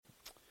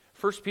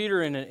First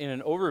Peter in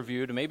an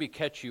overview to maybe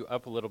catch you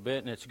up a little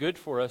bit, and it's good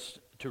for us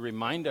to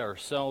remind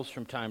ourselves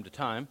from time to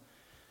time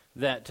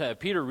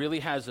that Peter really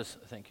has this.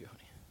 Thank you,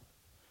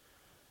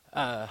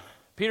 honey.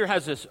 Peter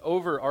has this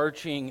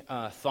overarching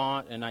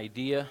thought and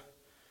idea,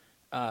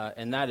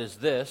 and that is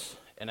this,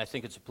 and I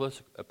think it's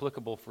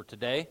applicable for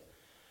today.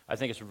 I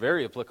think it's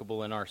very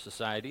applicable in our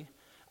society.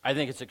 I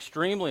think it's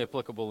extremely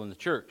applicable in the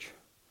church,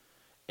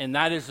 and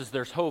that is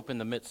there's hope in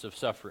the midst of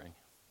suffering.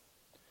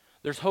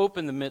 There's hope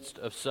in the midst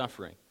of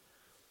suffering.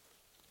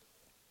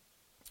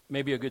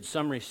 Maybe a good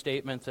summary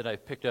statement that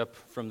I've picked up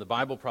from the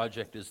Bible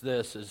Project is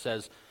this. It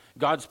says,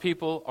 God's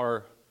people are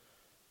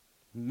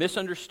a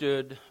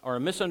misunderstood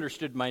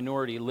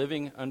minority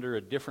living under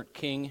a different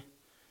king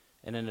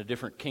and in a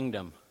different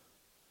kingdom.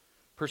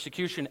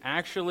 Persecution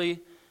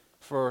actually,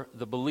 for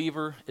the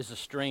believer, is a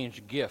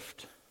strange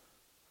gift.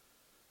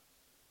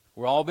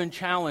 We've all been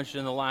challenged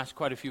in the last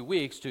quite a few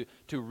weeks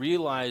to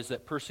realize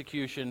that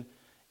persecution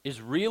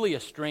is really a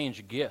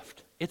strange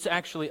gift. It's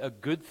actually a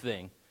good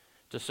thing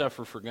to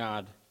suffer for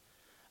God,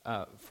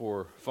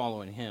 for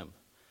following Him.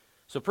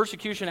 So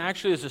persecution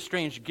actually is a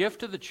strange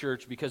gift to the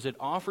church because it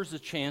offers a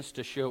chance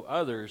to show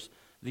others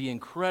the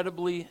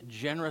incredibly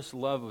generous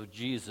love of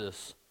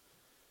Jesus,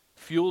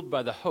 fueled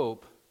by the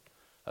hope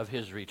of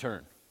His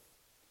return.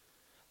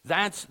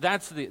 That's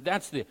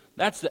the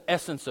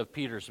essence of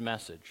Peter's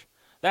message.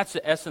 That's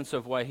the essence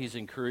of why he's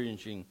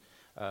encouraging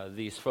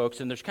these folks.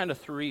 And there's kind of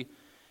three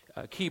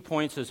key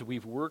points as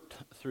we've worked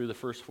through the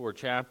first 4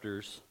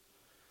 chapters.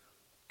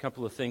 A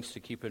couple of things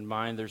to keep in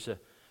mind.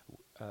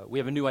 We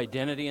have a new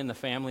identity in the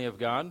family of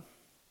God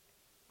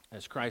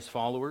as Christ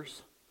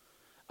followers.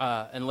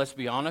 And let's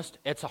be honest,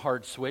 it's a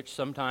hard switch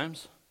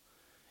sometimes.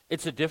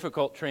 It's a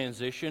difficult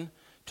transition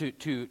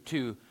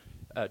to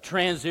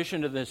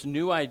transition to this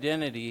new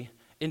identity,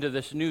 into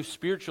this new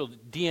spiritual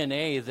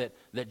DNA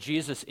that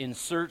Jesus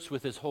inserts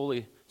with His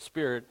Holy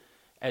Spirit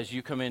as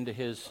you come into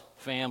His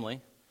family,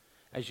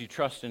 as you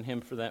trust in Him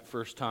for that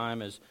first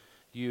time, as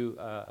you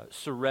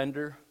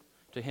surrender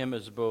to Him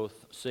as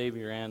both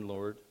Savior and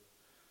Lord.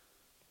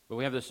 But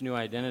we have this new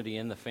identity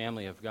in the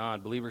family of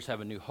God. Believers have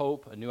a new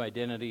hope, a new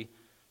identity,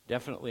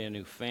 definitely a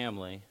new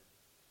family.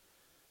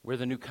 We're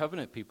the new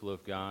covenant people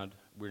of God.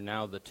 We're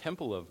now the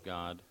temple of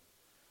God.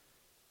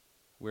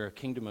 We're a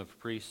kingdom of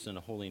priests and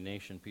a holy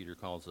nation, Peter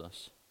calls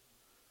us.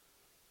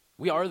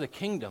 We are the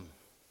kingdom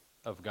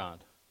of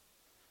God.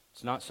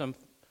 It's not some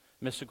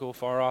mystical,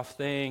 far-off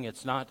thing.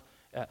 It's not.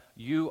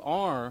 You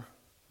are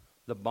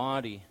the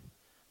body,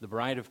 the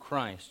bride of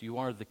Christ. You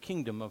are the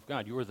kingdom of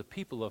God. You are the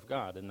people of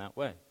God in that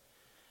way.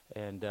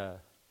 And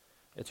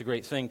it's a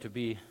great thing to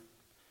be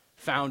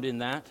found in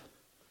that,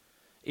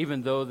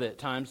 even though that at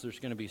times there's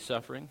going to be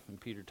suffering, and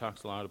Peter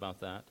talks a lot about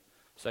that.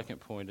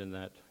 Second point in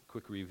that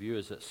quick review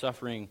is that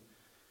suffering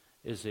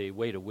is a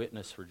way to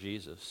witness for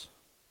Jesus.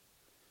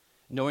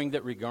 Knowing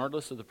that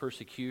regardless of the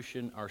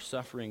persecution, our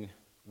suffering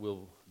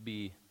will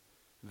be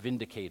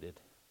vindicated.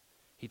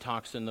 He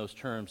talks in those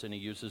terms, and he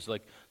uses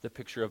like the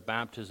picture of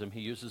baptism.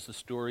 He uses the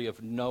story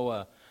of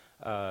Noah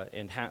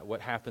and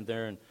what happened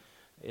there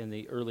in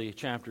the early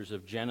chapters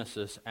of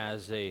Genesis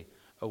as a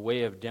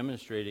way of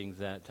demonstrating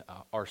that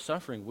our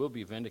suffering will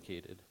be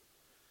vindicated.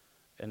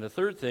 And the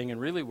third thing,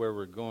 and really where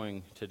we're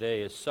going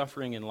today, is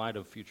suffering in light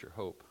of future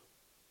hope.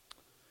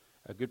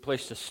 A good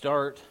place to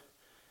start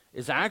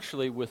is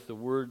actually with the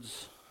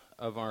words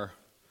of our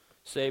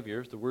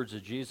Savior, the words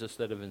of Jesus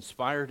that have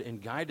inspired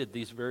and guided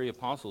these very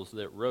apostles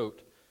that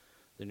wrote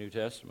the New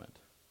Testament.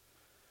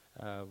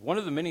 One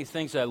of the many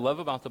things that I love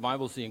about the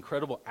Bible is the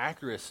incredible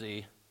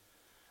accuracy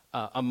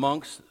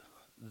amongst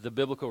the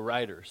biblical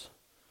writers,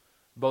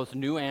 both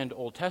New and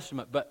Old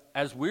Testament. But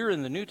as we're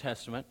in the New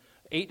Testament,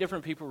 8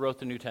 different people wrote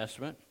the New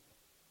Testament.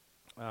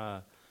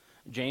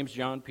 James,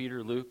 John,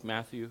 Peter, Luke,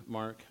 Matthew,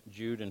 Mark,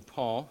 Jude, and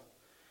Paul.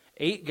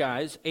 8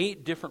 guys,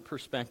 8 different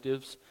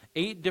perspectives,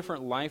 8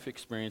 different life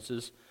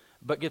experiences.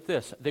 But get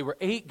this, they were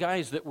 8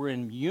 guys that were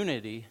in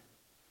unity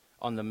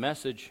on the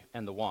message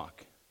and the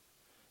walk.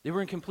 They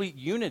were in complete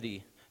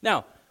unity.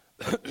 Now,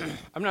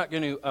 I'm not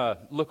going to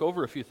look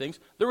over a few things.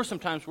 There were some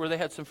times where they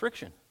had some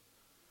friction.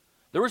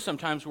 There were some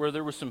times where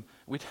there was some,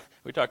 we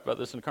talked about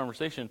this in a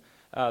conversation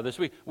this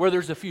week, where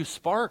there's a few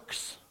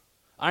sparks.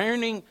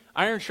 Iron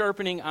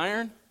sharpening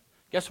iron,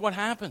 guess what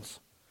happens?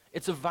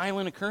 It's a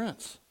violent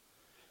occurrence.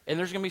 And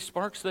there's going to be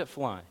sparks that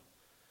fly.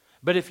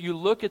 But if you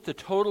look at the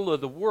total of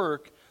the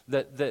work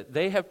that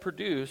they have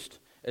produced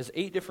as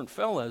 8 different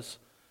fellas,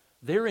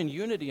 they're in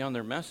unity on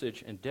their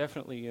message and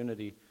definitely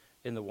unity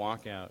in the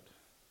walkout.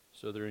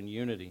 So they're in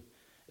unity.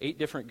 8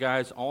 different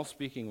guys all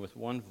speaking with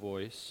one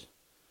voice.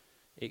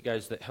 8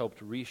 guys that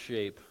helped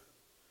reshape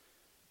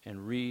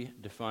and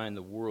redefine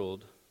the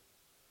world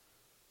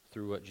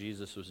through what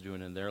Jesus was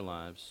doing in their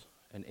lives.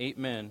 And 8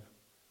 men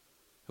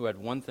who had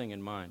one thing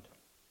in mind.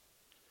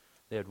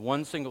 They had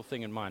one single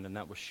thing in mind, and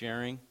that was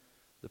sharing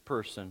the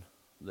person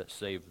that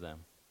saved them.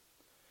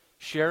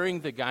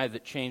 Sharing the guy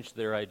that changed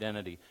their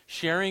identity.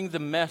 Sharing the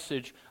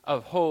message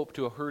of hope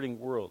to a hurting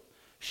world.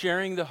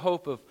 Sharing the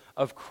hope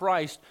of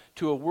Christ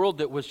to a world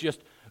that was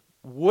just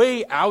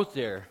way out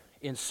there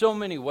in so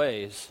many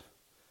ways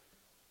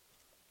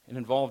and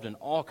involved in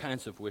all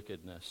kinds of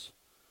wickedness,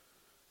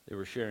 they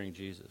were sharing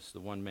Jesus, the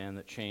one man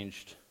that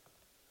changed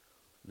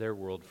their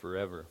world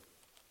forever.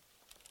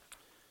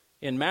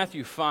 In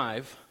Matthew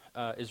 5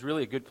 is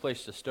really a good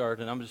place to start,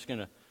 and I'm just going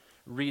to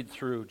read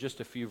through just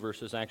a few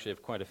verses. I actually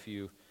have quite a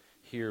few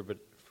here, but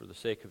for the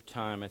sake of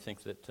time, I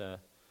think that,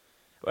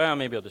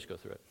 maybe I'll just go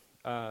through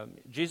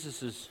it.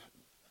 Jesus'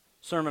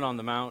 Sermon on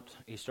the Mount,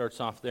 he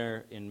starts off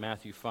there in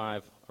Matthew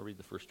 5. I'll read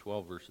the first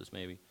 12 verses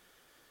maybe.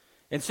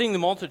 And seeing the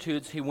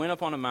multitudes, he went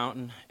up on a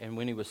mountain, and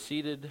when he was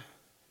seated,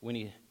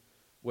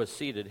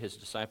 his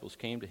disciples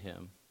came to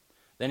him.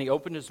 Then he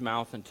opened his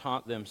mouth and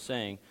taught them,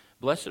 saying,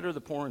 Blessed are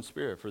the poor in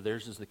spirit, for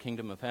theirs is the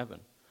kingdom of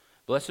heaven.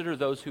 Blessed are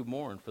those who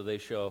mourn, for they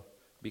shall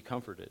be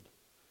comforted.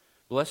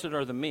 Blessed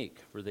are the meek,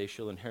 for they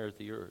shall inherit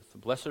the earth.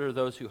 Blessed are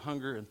those who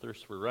hunger and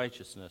thirst for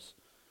righteousness,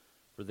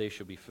 for they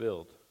shall be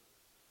filled.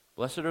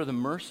 Blessed are the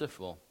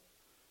merciful,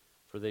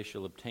 for they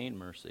shall obtain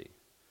mercy.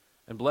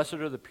 And blessed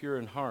are the pure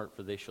in heart,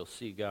 for they shall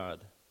see God.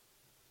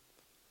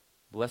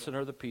 Blessed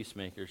are the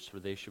peacemakers, for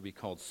they shall be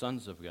called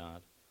sons of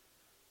God.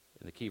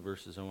 And the key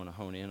verses I want to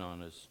hone in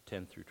on is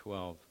 10 through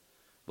 12.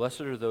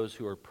 Blessed are those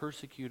who are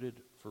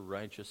persecuted for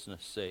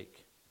righteousness'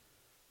 sake,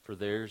 for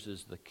theirs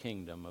is the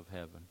kingdom of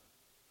heaven.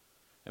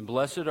 And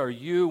blessed are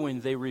you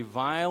when they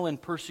revile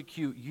and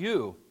persecute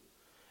you,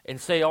 and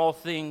say all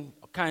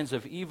kinds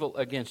of evil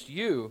against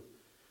you,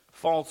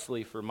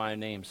 falsely for my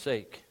name's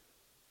sake.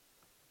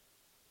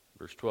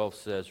 Verse 12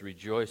 says,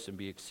 Rejoice and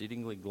be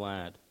exceedingly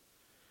glad,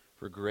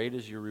 for great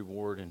is your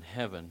reward in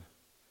heaven,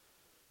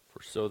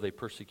 for so they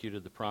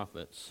persecuted the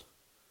prophets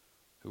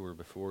who were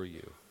before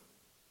you.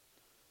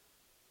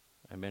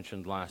 I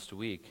mentioned last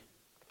week,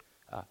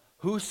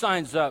 who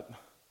signs up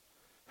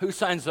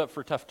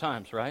for tough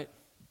times, right?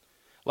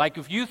 Like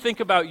if you think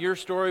about your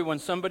story when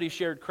somebody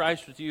shared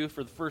Christ with you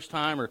for the first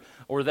time,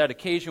 or that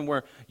occasion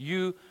where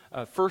you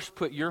first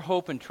put your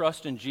hope and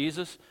trust in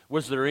Jesus,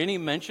 was there any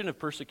mention of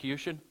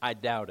persecution? I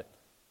doubt it.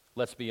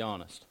 Let's be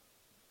honest.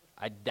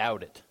 I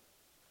doubt it.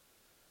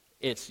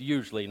 It's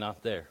usually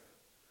not there.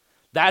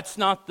 That's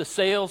not the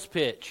sales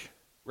pitch,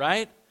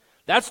 right?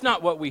 That's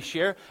not what we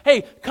share.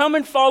 Hey, come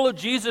and follow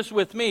Jesus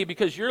with me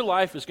because your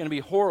life is going to be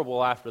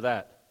horrible after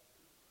that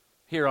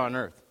here on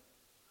earth.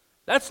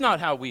 That's not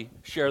how we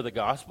share the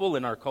gospel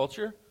in our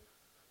culture.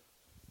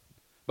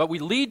 But we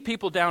lead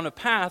people down a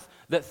path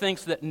that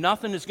thinks that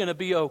nothing is going to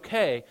be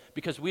okay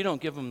because we don't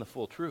give them the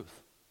full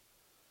truth.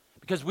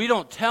 Because we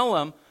don't tell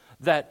them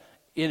that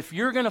if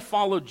you're going to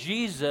follow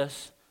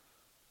Jesus,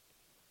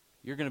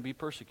 you're going to be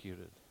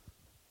persecuted.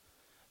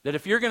 That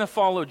if you're going to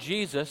follow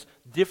Jesus,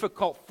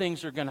 difficult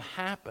things are going to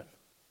happen.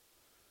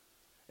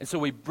 And so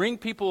we bring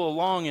people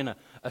along in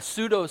a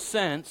pseudo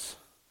sense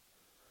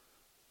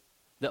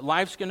that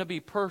life's going to be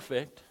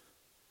perfect,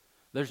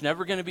 there's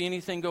never going to be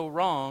anything go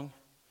wrong,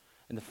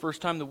 and the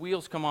first time the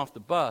wheels come off the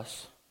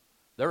bus,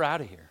 they're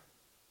out of here.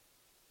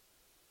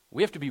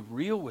 We have to be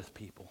real with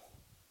people.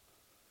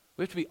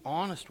 We have to be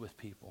honest with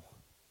people.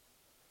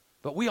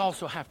 But we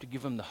also have to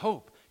give them the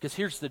hope, because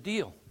here's the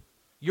deal.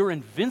 You're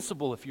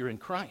invincible if you're in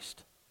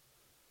Christ.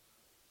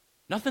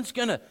 Nothing's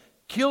going to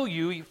kill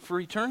you for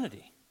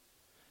eternity.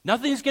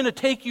 Nothing's going to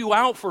take you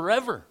out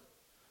forever.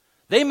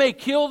 They may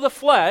kill the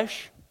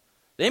flesh.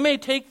 They may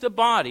take the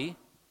body.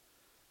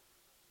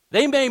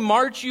 They may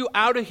march you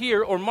out of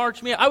here or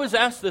march me out. I was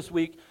asked this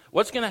week,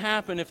 what's going to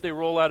happen if they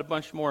roll out a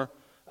bunch more,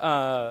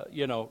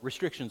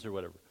 restrictions or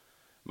whatever?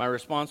 My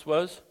response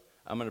was,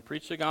 I'm going to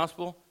preach the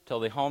gospel till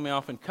they haul me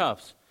off in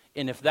cuffs.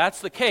 And if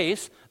that's the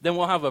case, then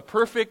we'll have a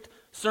perfect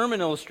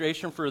sermon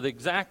illustration for the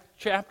exact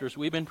chapters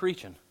we've been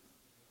preaching.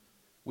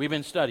 We've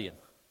been studying.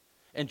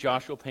 And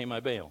Josh will pay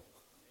my bail.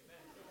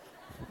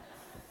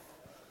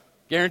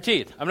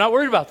 Guaranteed. I'm not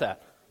worried about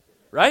that.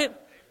 Right?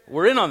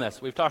 We're in on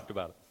this. We've talked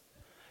about it.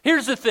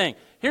 Here's the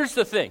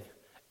thing.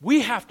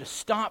 We have to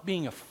stop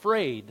being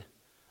afraid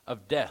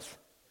of death.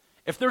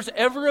 If there's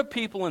ever a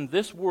people in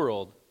this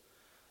world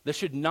that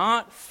should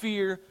not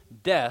fear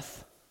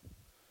death,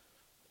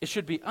 it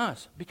should be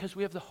us, because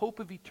we have the hope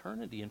of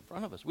eternity in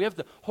front of us. We have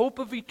the hope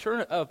of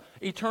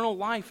eternal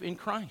life in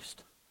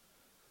Christ.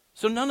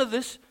 So none of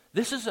this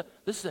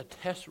is a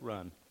test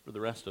run for the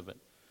rest of it,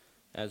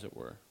 as it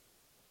were.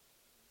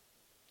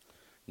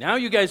 Now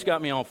you guys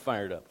got me all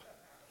fired up.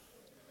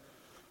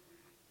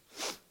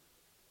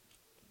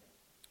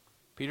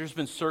 Peter's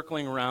been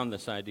circling around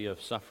this idea of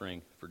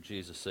suffering for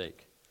Jesus'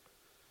 sake.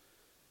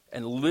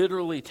 And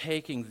literally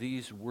taking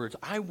these words.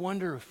 I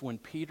wonder if when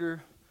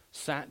Peter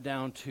sat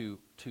down to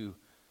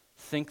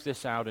think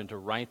this out and to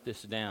write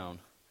this down,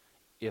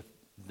 if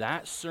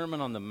that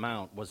Sermon on the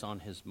Mount was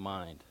on his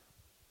mind.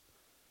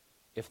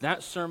 If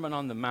that Sermon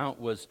on the Mount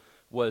was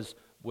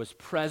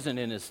present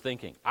in his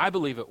thinking. I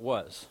believe it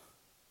was.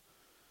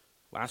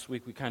 Last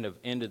week we kind of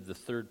ended the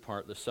third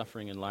part, the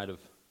suffering in light of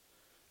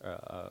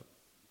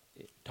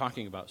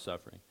talking about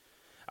suffering.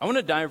 I want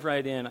to dive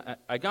right in.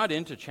 I got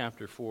into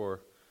chapter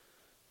 4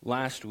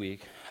 last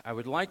week. I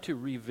would like to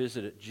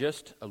revisit it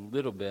just a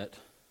little bit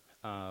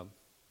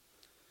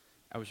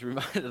I was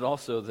reminded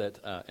also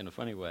that, in a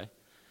funny way,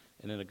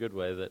 and in a good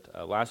way,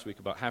 that last week,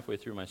 about halfway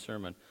through my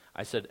sermon,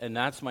 I said, and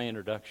that's my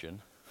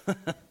introduction. I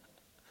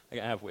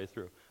got halfway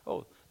through.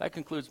 Oh, that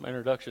concludes my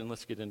introduction.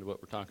 Let's get into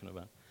what we're talking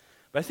about.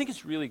 But I think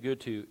it's really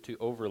good to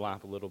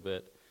overlap a little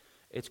bit.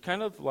 It's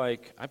kind of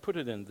like, I put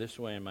it in this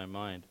way in my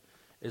mind,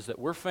 is that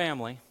we're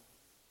family.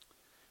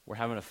 We're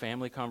having a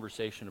family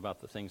conversation about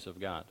the things of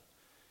God.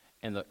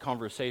 And the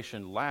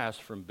conversation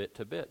lasts from bit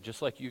to bit,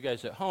 just like you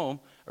guys at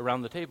home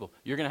around the table.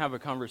 You're going to have a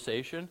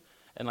conversation,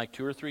 and like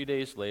 2 or 3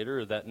 days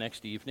later, or that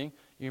next evening,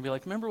 you're going to be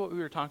like, remember what we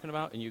were talking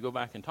about? And you go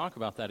back and talk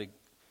about that,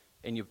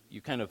 and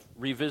you kind of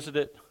revisit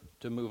it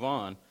to move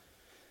on.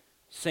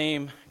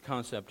 Same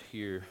concept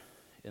here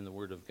in the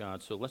Word of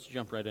God. So let's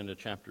jump right into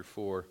chapter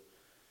 4.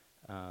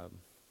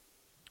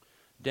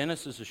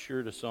 Dennis has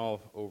assured us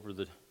all over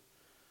the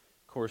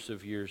course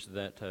of years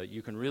that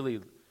you can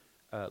really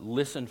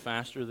listen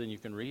faster than you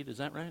can read. Is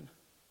that right?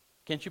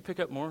 Can't you pick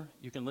up more?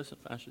 You can listen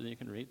faster than you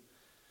can read.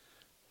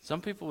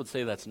 Some people would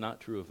say that's not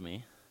true of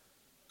me.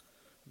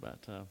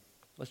 But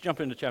let's jump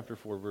into chapter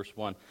 4, verse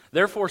 1.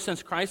 Therefore,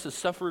 since Christ has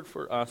suffered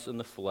for us in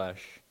the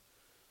flesh,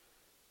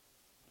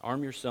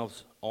 arm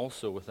yourselves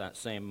also with that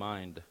same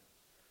mind.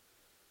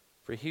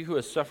 For he who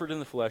has suffered in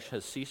the flesh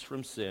has ceased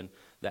from sin,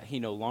 that he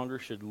no longer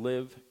should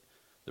live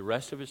the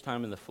rest of his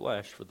time in the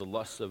flesh for the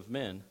lusts of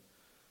men,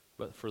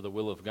 but for the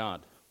will of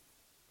God.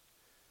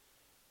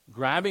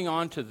 Grabbing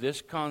onto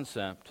this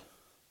concept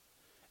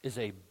is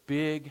a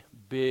big,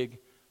 big,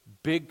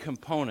 big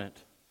component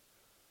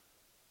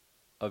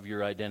of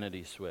your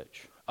identity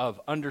switch, of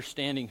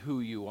understanding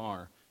who you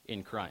are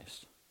in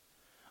Christ.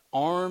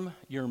 Arm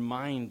your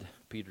mind,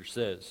 Peter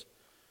says.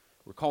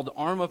 We're called to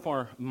arm up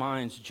our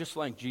minds just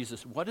like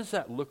Jesus. What does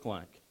that look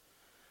like?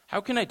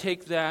 How can I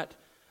take that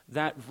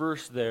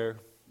verse there,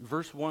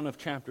 verse 1 of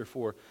chapter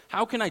 4,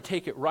 how can I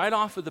take it right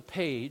off of the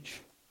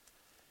page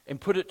and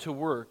put it to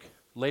work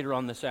later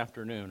on this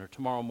afternoon or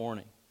tomorrow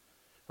morning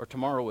or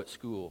tomorrow at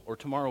school or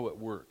tomorrow at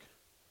work?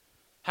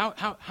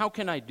 How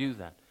can I do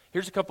that?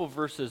 Here's a couple of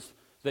verses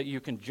that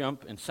you can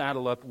jump and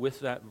saddle up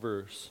with that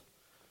verse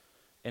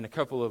and a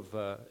couple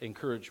of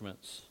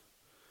encouragements.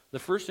 The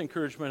first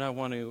encouragement I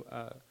want to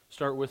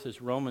start with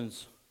is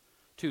Romans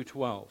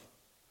 2:12.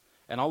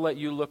 And I'll let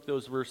you look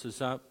those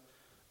verses up.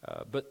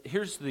 But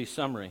here's the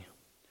summary.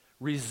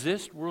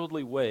 Resist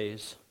worldly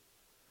ways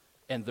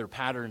and their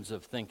patterns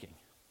of thinking.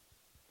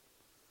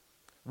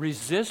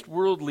 Resist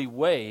worldly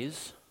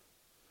ways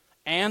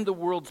and the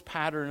world's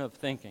pattern of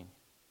thinking.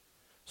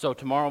 So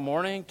tomorrow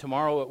morning,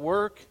 tomorrow at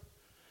work,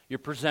 you're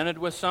presented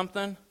with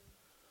something.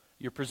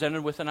 You're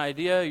presented with an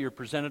idea. You're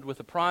presented with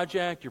a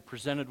project. You're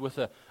presented with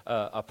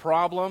a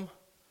problem.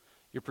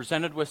 You're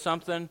presented with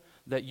something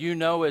that you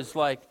know is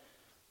like,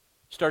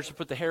 starts to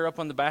put the hair up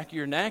on the back of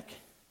your neck,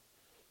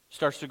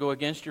 starts to go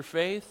against your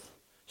faith.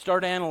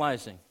 Start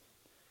analyzing.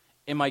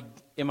 Am I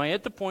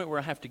at the point where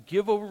I have to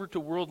give over to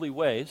worldly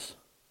ways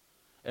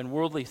and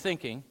worldly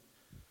thinking,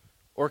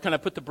 or can I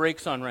put the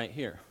brakes on right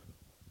here?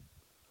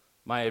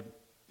 My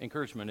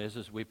encouragement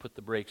is we put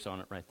the brakes on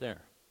it right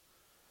there.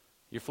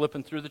 You're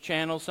flipping through the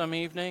channel some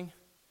evening,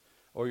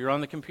 or you're on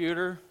the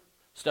computer,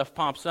 stuff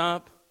pops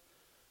up,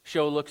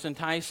 show looks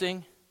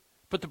enticing,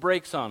 put the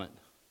brakes on it.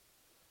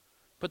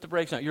 Put the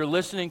brakes on it. You're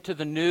listening to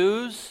the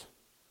news.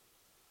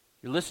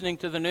 You're listening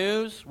to the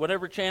news,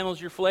 whatever channel's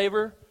your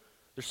flavor.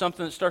 There's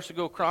something that starts to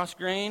go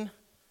cross-grain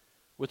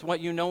with what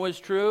you know is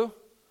true.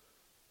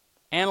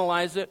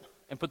 Analyze it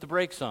and put the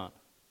brakes on.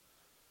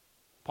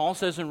 Paul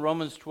says in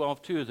Romans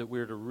 12:2 that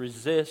we're to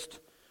resist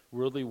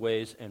worldly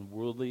ways and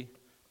worldly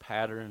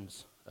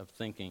patterns of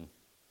thinking.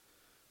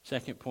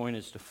 Second point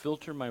is to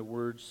filter my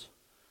words,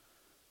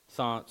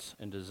 thoughts,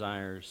 and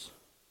desires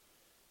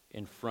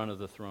in front of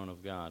the throne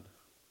of God.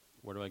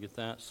 Where do I get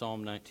that?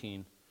 Psalm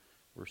 19,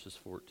 verses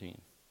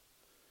 14.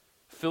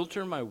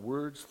 Filter my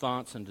words,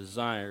 thoughts, and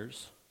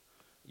desires.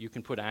 You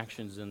can put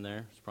actions in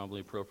there. It's probably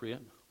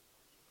appropriate.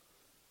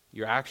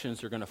 Your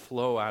actions are going to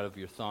flow out of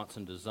your thoughts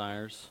and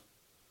desires.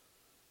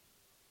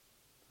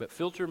 But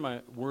filter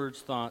my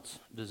words, thoughts,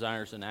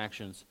 desires, and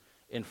actions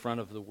in front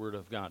of the Word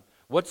of God.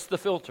 What's the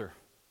filter?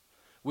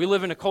 We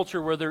live in a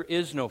culture where there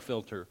is no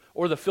filter,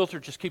 or the filter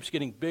just keeps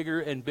getting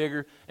bigger and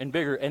bigger and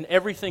bigger, and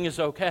everything is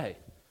okay.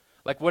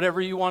 Like whatever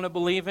you want to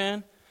believe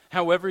in,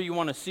 however you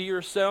want to see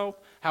yourself,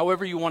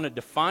 however you want to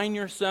define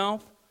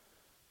yourself,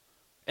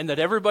 and that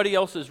everybody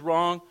else is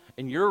wrong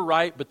and you're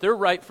right, but they're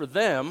right for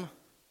them,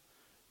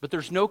 but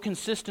there's no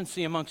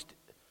consistency amongst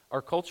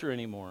our culture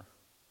anymore.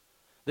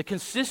 The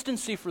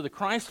consistency for the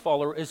Christ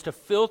follower is to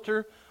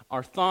filter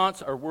our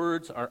thoughts, our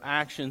words, our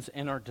actions,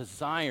 and our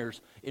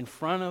desires in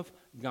front of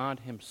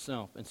God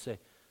Himself and say,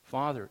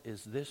 Father,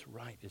 is this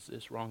right? Is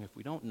this wrong? If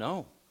we don't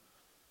know,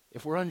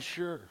 if we're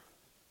unsure,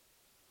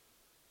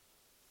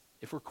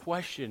 if we're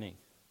questioning,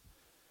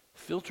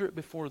 filter it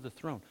before the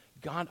throne.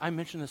 God, I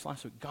mentioned this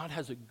last week, God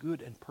has a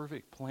good and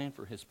perfect plan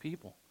for His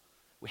people.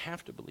 We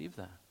have to believe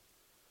that.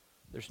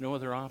 There's no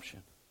other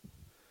option.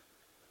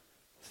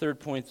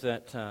 Third point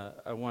that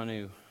I want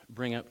to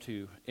bring up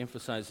to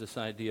emphasize this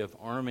idea of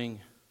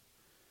arming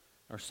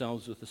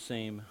ourselves with the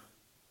same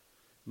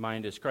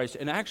mind as Christ.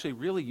 And actually,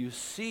 really, you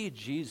see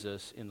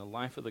Jesus in the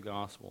life of the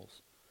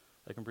Gospels.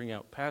 I can bring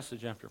out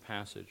passage after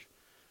passage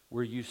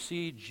where you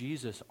see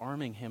Jesus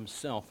arming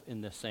himself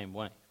in the same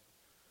way.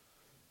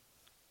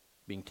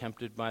 Being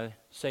tempted by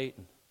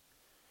Satan.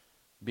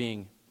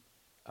 Being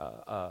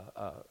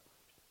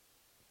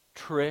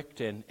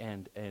tricked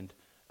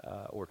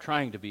or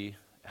trying to be,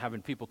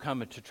 having people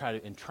come to try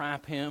to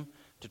entrap him,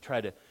 to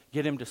try to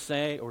get him to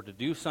say or to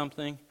do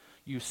something.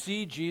 You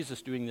see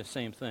Jesus doing the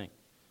same thing.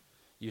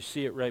 You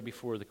see it right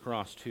before the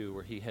cross too,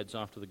 where he heads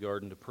off to the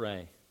garden to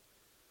pray.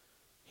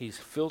 He's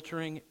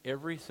filtering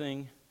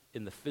everything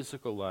in the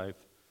physical life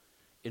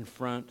in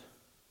front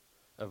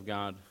of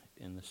God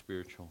in the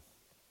spiritual.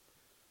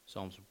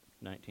 Psalms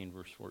 19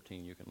 verse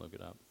 14, you can look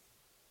it up.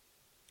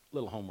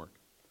 Little homework.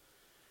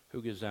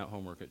 Who gives out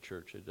homework at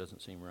church? It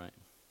doesn't seem right.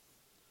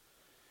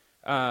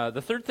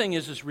 The third thing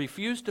is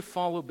refuse to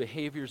follow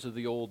behaviors of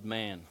the old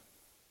man.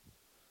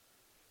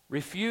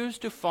 Refuse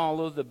to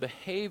follow the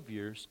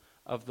behaviors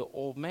of the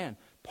old man.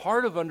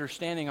 Part of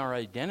understanding our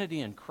identity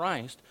in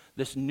Christ,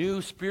 this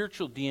new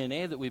spiritual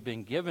DNA that we've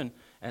been given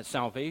at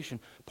salvation,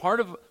 part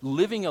of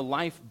living a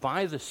life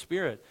by the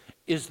Spirit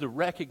is the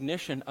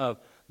recognition of,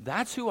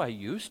 that's who I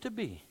used to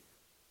be.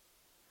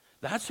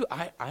 That's who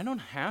I don't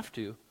have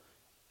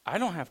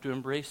to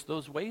embrace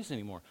those ways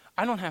anymore.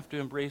 I don't have to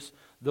embrace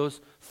those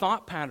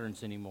thought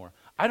patterns anymore.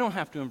 I don't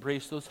have to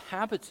embrace those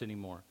habits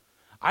anymore.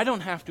 I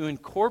don't have to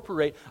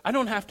incorporate, I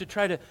don't have to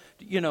try to,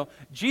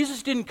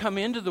 Jesus didn't come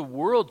into the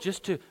world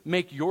just to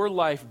make your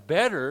life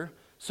better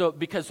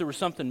because there was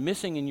something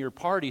missing in your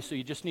party, so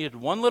you just needed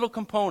one little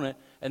component,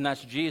 and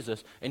that's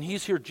Jesus. And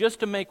he's here just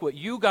to make what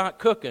you got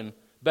cooking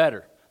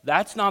better.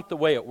 That's not the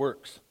way it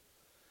works.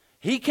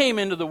 He came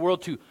into the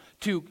world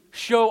to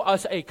show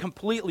us a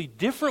completely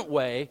different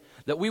way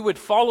that we would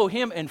follow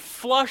him and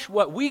flush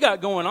what we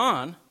got going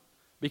on,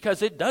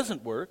 because it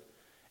doesn't work,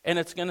 and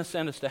it's going to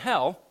send us to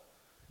hell,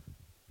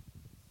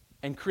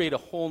 and create a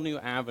whole new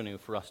avenue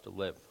for us to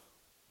live.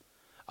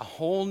 A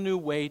whole new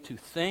way to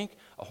think,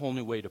 a whole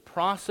new way to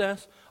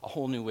process, a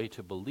whole new way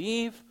to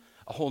believe,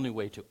 a whole new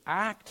way to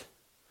act,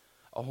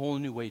 a whole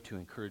new way to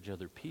encourage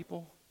other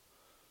people,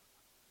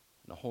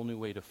 and a whole new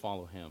way to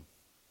follow him.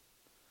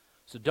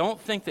 So don't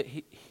think that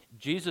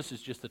Jesus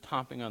is just the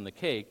topping on the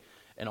cake,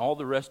 and all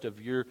the rest of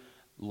your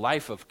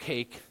life of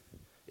cake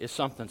is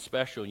something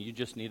special, and you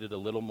just needed a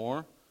little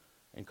more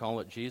and call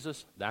it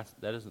Jesus. That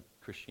isn't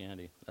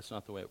Christianity. That's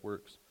not the way it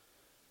works.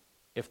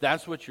 If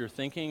that's what you're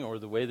thinking, or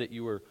the way that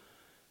you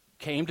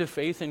came to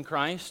faith in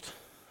Christ,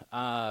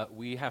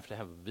 we have to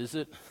have a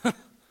visit.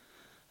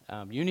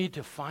 You need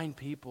to find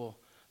people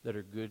that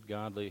are good,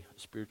 godly,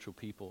 spiritual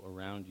people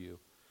around you,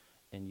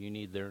 and you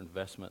need their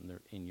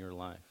investment in your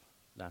life.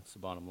 That's the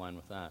bottom line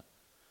with that.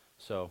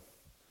 So,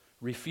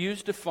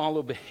 refuse to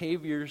follow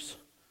behaviors,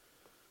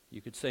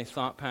 you could say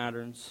thought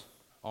patterns,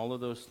 all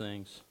of those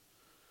things,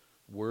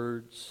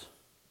 words,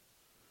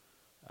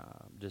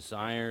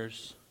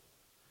 desires.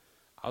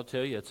 I'll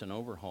tell you, it's an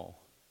overhaul.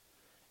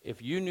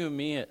 If you knew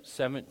me at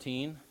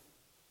 17,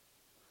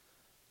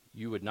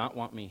 you would not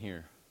want me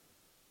here.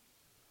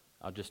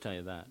 I'll just tell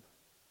you that.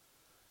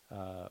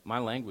 My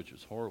language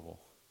was horrible.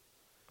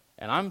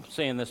 And I'm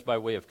saying this by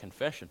way of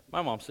confession.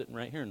 My mom's sitting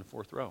right here in the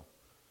fourth row.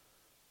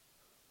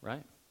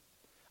 Right?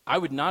 I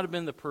would not have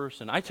been the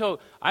person.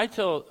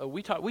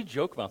 We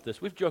joke about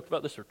this. We've joked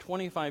about this for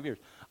 25 years.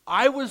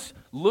 I was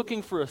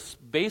looking for a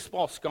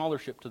baseball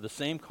scholarship to the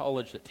same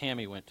college that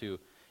Tammy went to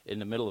in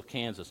the middle of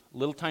Kansas.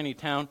 Little tiny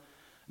town,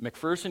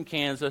 McPherson,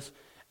 Kansas.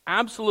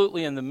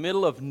 Absolutely in the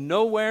middle of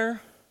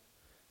nowhere,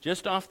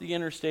 just off the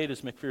interstate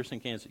is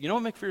McPherson, Kansas. You know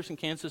what McPherson,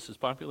 Kansas is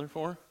popular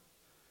for?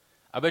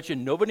 I bet you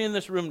nobody in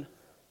this room...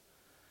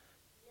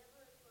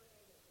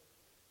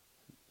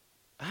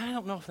 I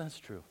don't know if that's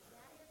true.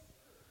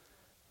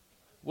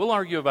 We'll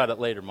argue about it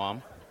later,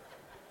 Mom.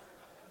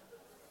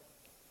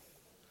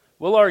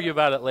 We'll argue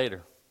about it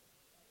later.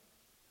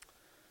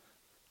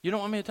 You don't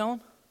want me to tell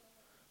him?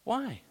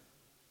 Why?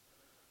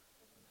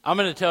 I'm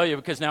going to tell you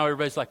because now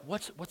everybody's like,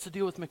 what's the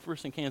deal with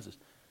McPherson, Kansas?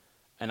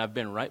 And I've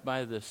been right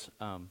by this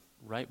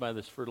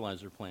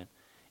fertilizer plant.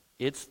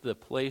 It's the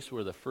place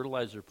where the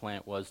fertilizer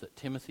plant was that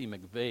Timothy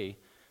McVeigh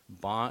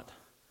bought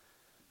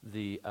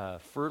the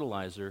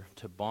fertilizer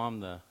to bomb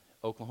the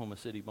Oklahoma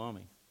City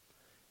bombing.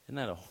 Isn't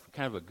that a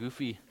kind of a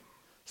goofy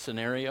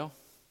scenario?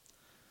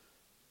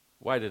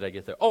 Why did I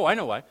get there? Oh, I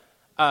know why.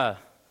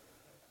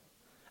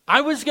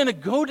 I was going to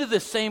go to the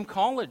same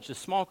college, the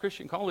small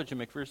Christian college in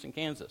McPherson,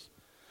 Kansas.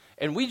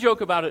 And we joke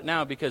about it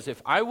now because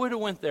if I would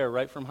have went there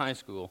right from high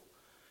school,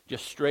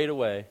 just straight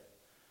away,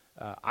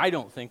 I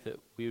don't think that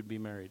we would be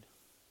married.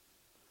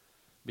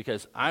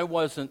 Because I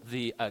wasn't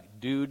the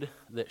dude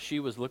that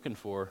she was looking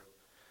for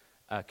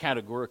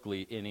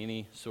categorically in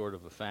any sort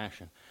of a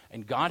fashion.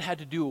 And God had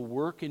to do a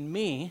work in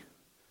me.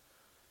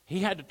 He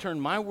had to turn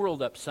my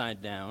world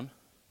upside down.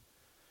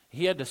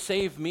 He had to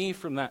save me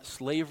from that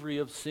slavery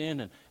of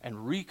sin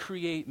and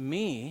recreate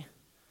me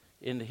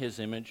into his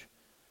image.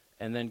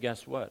 And then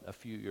guess what? A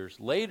few years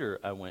later,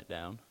 I went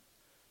down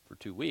for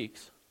 2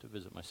 weeks to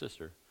visit my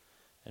sister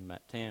and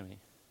met Tammy.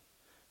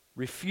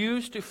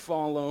 Refuse to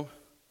follow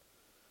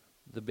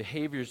the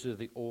behaviors of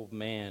the old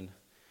man.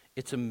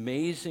 It's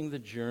amazing the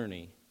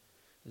journey,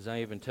 as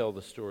I even tell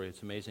the story,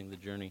 it's amazing the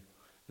journey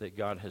that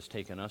God has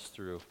taken us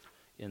through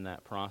in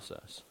that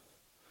process.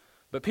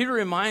 But Peter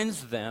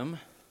reminds them,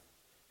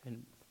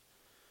 and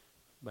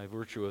by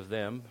virtue of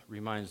them,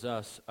 reminds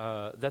us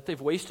that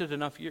they've wasted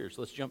enough years.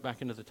 Let's jump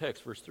back into the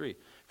text, verse 3.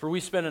 For we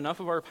spent enough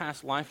of our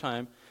past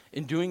lifetime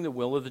in doing the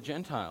will of the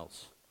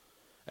Gentiles.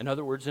 In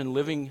other words, in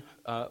living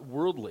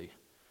worldly,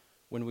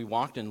 when we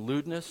walked in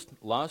lewdness,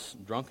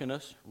 lust,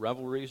 drunkenness,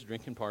 revelries,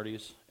 drinking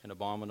parties, and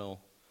abominable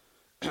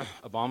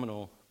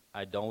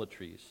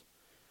idolatries.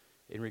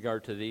 In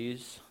regard to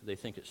these, they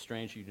think it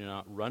strange you do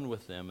not run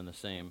with them in the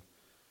same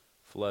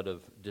flood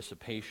of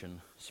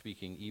dissipation,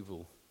 speaking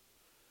evil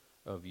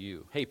of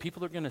you. Hey,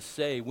 people are going to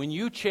say, when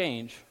you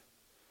change,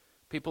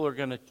 people are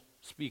going to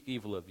speak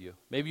evil of you.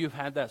 Maybe you've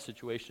had that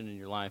situation in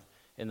your life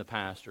in the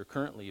past, or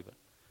currently even.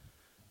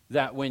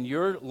 That when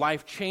your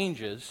life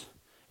changes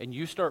and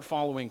you start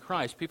following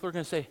Christ, people are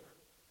going to say,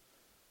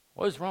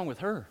 what is wrong with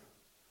her?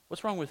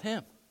 What's wrong with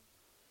him?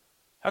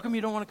 How come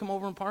you don't want to come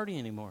over and party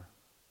anymore?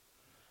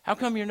 How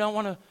come you don't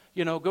want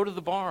to, go to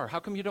the bar? How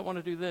come you don't want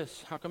to do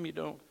this? How come you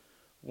don't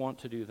want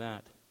to do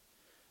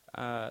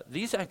that?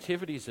 These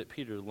activities that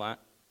Peter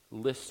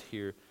lists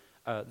here,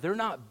 they're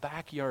not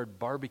backyard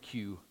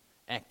barbecue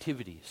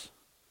activities.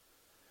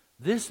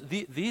 This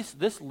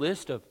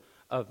list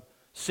of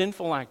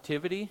sinful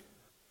activity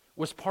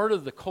was part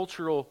of the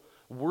cultural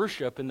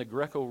worship in the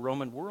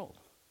Greco-Roman world.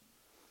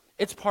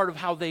 It's part of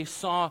how they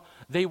saw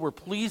they were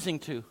pleasing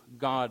to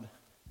God,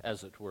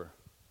 as it were.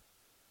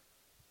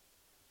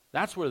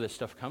 That's where this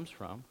stuff comes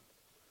from.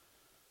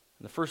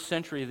 In the first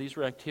century, these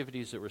were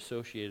activities that were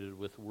associated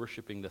with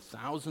worshiping the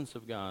thousands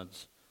of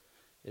gods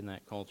in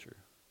that culture.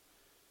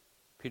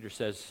 Peter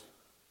says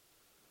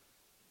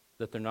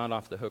that they're not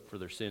off the hook for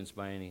their sins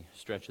by any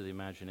stretch of the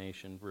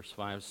imagination. Verse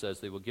 5 says,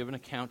 they will give an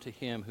account to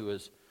him who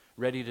is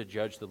ready to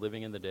judge the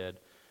living and the dead.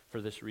 For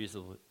this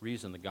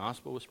reason the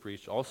gospel was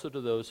preached also to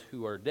those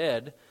who are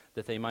dead,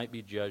 that they might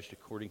be judged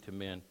according to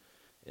men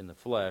in the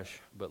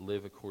flesh, but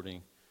live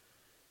according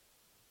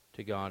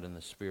to God in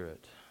the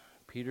Spirit.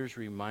 Peter's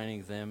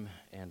reminding them,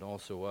 and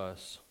also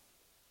us,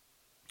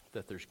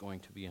 that there's going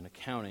to be an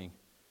accounting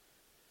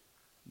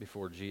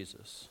before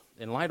Jesus.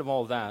 In light of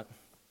all that,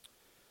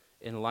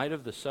 in light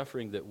of the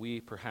suffering that we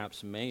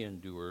perhaps may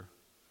endure,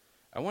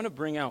 I want to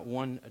bring out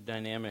one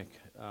dynamic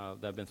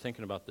that I've been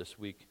thinking about this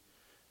week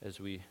as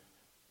we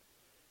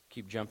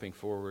keep jumping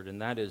forward,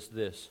 and that is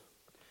this.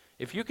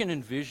 If you can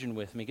envision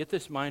with me, get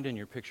this mind in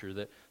your picture,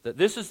 that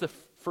this is the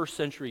first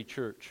century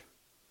church,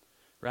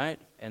 right?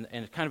 And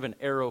kind of an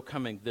arrow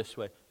coming this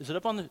way. Is it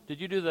up on the, did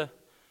you do the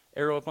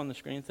arrow up on the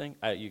screen thing?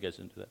 You guys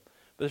didn't do that.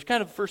 But there's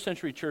kind of first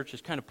century church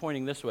is kind of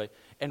pointing this way.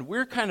 And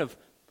we're kind of,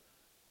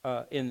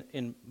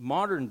 in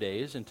modern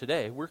days and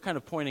today, we're kind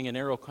of pointing an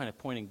arrow kind of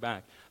pointing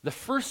back. The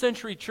first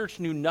century church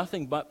knew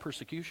nothing but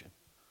persecution.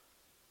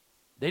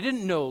 They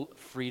didn't know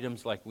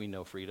freedoms like we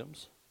know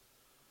freedoms.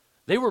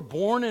 They were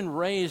born and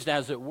raised,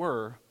 as it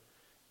were,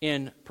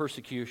 in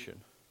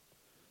persecution,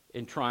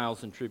 in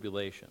trials and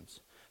tribulations.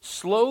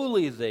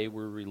 Slowly they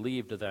were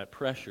relieved of that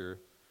pressure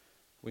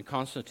when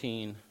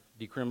Constantine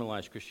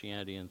decriminalized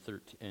Christianity in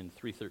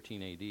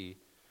 313 AD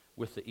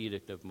with the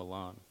Edict of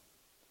Milan.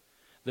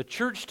 The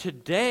church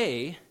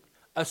today,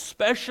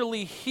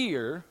 especially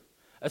here,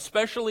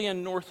 especially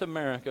in North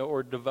America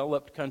or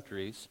developed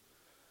countries,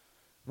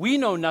 we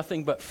know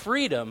nothing but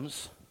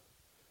freedoms,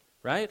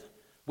 right?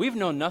 We've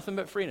known nothing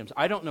but freedoms.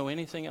 I don't know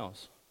anything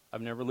else.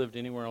 I've never lived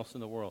anywhere else in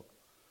the world.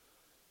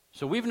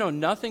 So we've known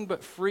nothing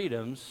but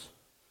freedoms,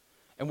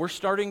 and we're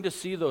starting to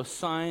see those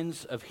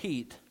signs of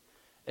heat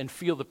and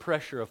feel the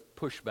pressure of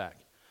pushback.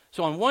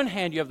 So on one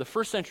hand, you have the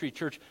first century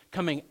church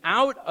coming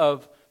out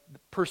of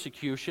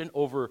persecution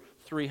over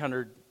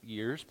 300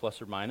 years,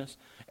 plus or minus,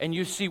 and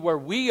you see where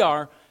we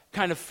are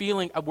kind of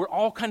feeling, we're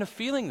all kind of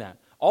feeling that.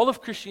 All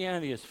of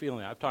Christianity is feeling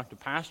that. I've talked to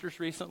pastors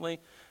recently,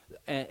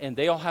 and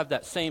they all have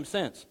that same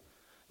sense,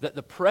 that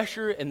the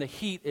pressure and the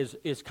heat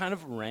is kind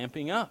of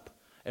ramping up.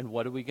 And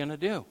what are we going to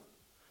do?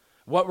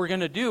 What we're going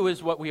to do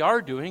is what we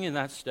are doing, and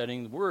that's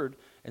studying the Word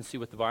and see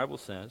what the Bible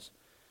says.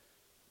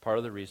 Part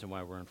of the reason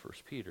why we're in 1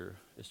 Peter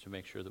is to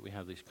make sure that we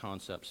have these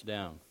concepts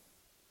down.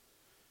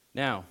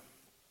 Now,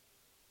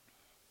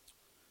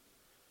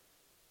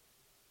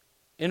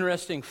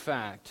 interesting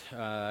fact,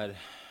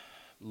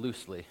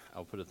 loosely,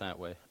 I'll put it that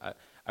way.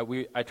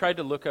 I tried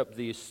to look up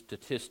these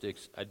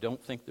statistics. I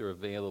don't think they're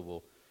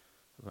available,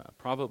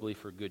 probably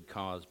for good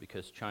cause,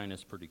 because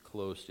China's pretty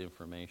close to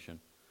information.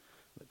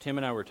 But Tim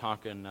and I were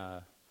talking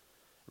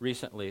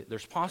recently.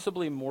 There's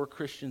possibly more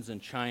Christians in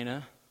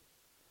China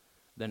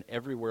than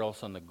everywhere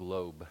else on the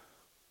globe.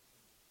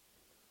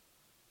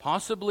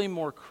 Possibly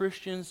more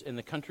Christians in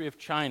the country of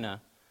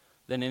China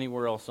than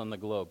anywhere else on the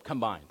globe,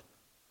 combined.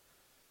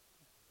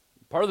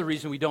 Part of the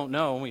reason we don't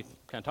know, we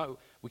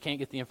can't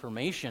get the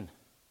information.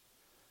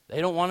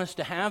 They don't want us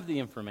to have the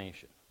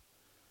information.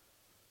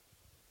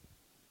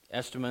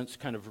 Estimates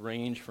kind of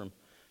range from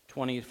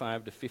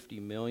 25 to 50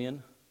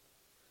 million,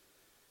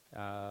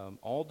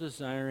 all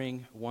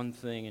desiring one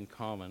thing in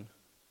common.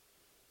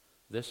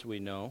 This we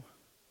know.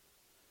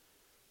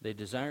 They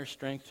desire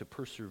strength to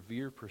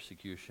persevere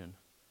persecution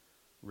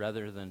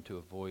rather than to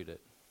avoid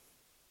it.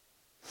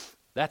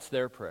 That's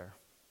their prayer.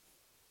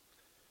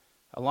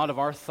 A lot of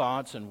our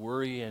thoughts and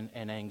worry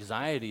and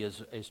anxiety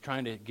is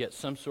trying to get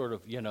some sort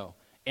of,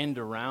 end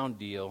around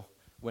deal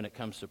when it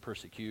comes to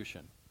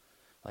persecution.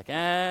 Like,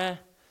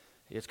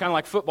 it's kind of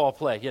like football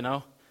play,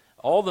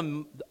 All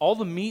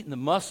the meat and the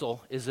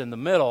muscle is in the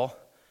middle,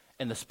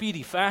 and the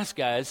speedy, fast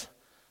guys,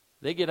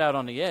 they get out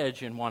on the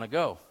edge and want to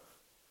go.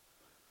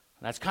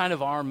 And that's kind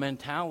of our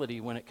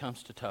mentality when it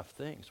comes to tough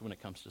things, when it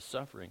comes to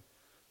suffering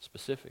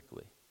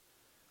specifically.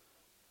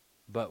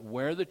 But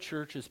where the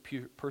church is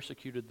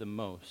persecuted the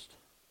most,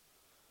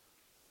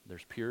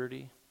 there's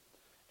purity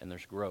and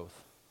there's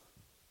growth.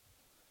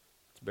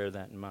 Let's bear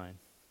that in mind.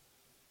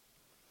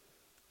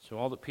 So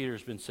all that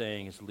Peter's been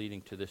saying is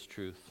leading to this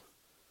truth.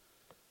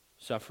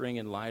 Suffering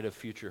in light of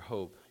future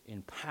hope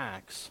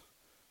impacts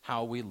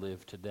how we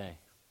live today.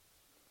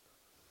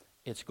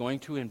 It's going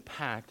to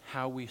impact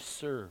how we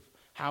serve,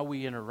 how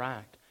we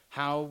interact,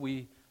 how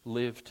we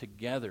live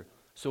together.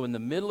 So in the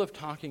middle of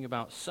talking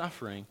about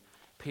suffering,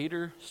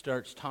 Peter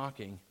starts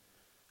talking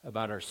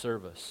about our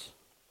service.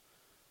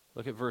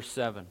 Look at verse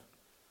 7.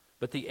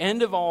 But the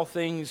end of all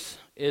things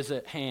is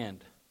at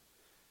hand.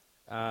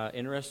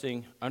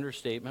 Interesting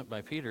understatement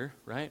by Peter,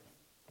 right?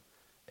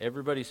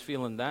 Everybody's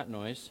feeling that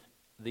noise.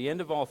 The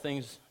end of all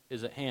things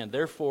is at hand.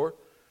 Therefore,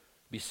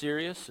 be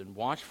serious and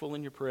watchful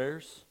in your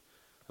prayers.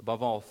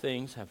 Above all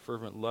things, have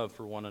fervent love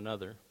for one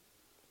another.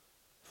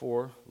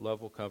 For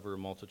love will cover a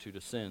multitude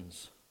of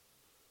sins.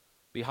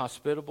 Be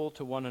hospitable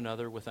to one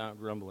another without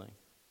grumbling.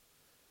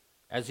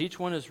 As each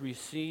one has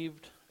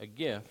received a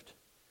gift,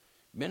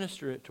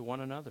 minister it to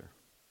one another.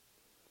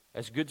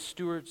 As good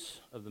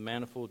stewards of the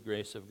manifold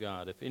grace of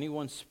God. If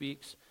anyone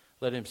speaks,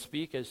 let him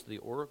speak as the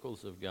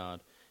oracles of God.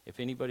 If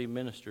anybody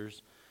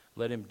ministers,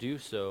 let him do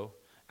so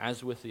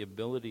as with the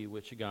ability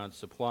which God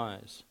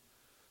supplies,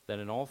 that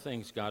in all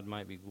things God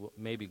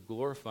may be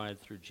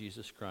glorified through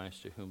Jesus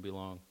Christ, to whom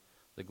belong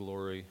the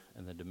glory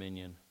and the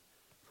dominion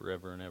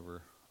forever and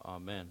ever.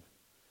 Amen.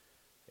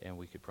 And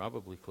we could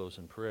probably close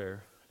in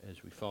prayer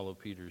as we follow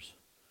Peter's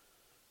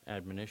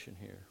admonition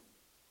here.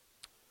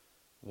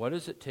 What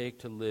does it take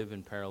to live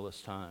in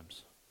perilous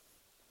times?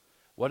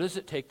 What does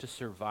it take to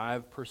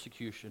survive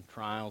persecution,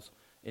 trials,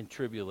 and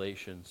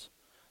tribulations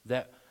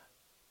that,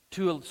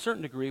 to a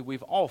certain degree,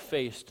 we've all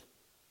faced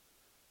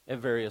at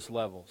various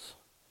levels?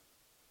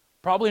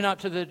 Probably not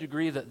to the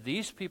degree that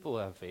these people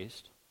have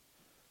faced.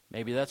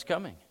 Maybe that's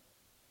coming.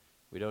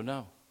 We don't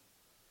know.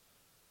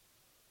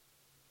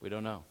 We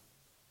don't know.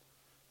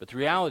 But the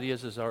reality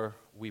is are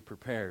we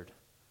prepared?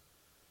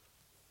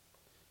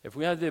 If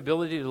we had the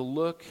ability to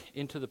look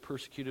into the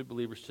persecuted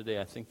believers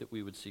today, I think that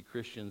we would see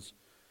Christians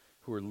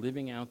who are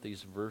living out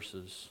these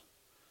verses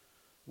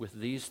with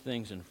these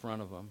things in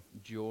front of them: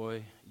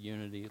 joy,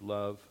 unity,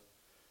 love,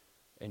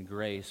 and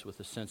grace, with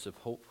a sense of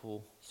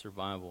hopeful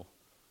survival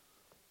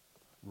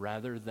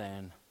rather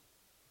than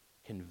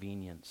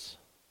convenience.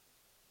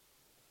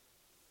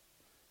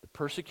 The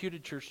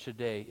persecuted church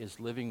today is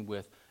living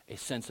with a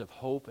sense of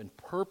hope and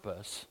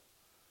purpose,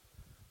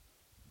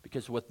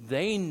 because what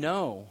they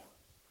know,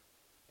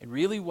 and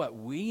really what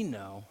we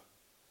know,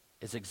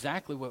 is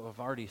exactly what we've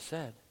already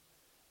said.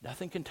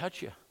 Nothing can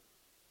touch you.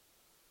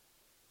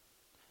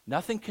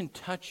 Nothing can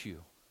touch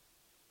you.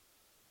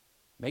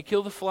 May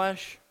kill the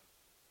flesh.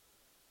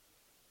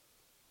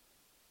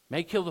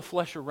 May kill the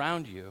flesh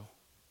around you.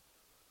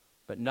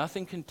 But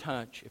nothing can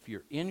touch, if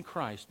you're in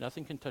Christ,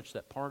 nothing can touch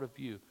that part of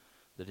you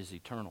that is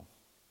eternal.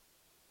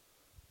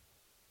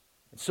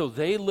 And so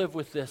they live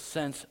with this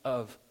sense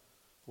of,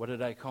 what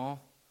did I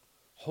call?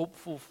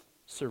 Hopeful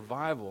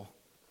survival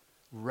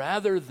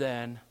rather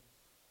than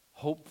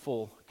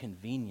hopeful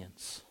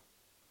convenience.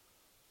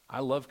 I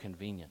love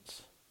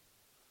convenience.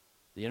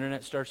 The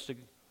internet starts to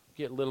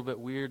get a little bit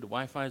weird. The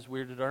Wi-Fi is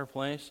weird at our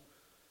place.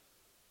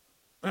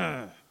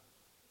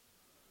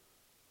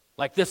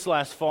 Like this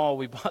last fall,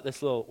 we bought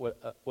this little,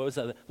 what was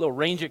that? Little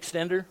range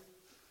extender.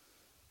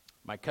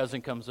 My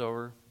cousin comes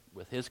over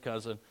with his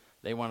cousin.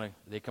 They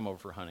come over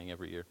for hunting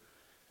every year.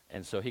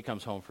 And so he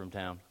comes home from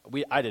town.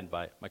 I didn't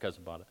buy it. My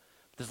cousin bought it.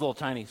 This little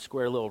tiny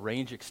square little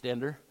range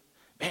extender.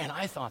 Man,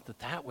 I thought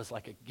that was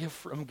like a gift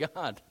from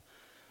God,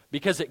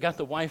 because it got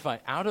the Wi-Fi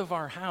out of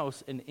our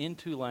house and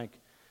into like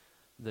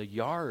the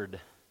yard.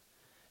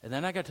 And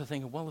then I got to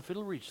thinking, well, if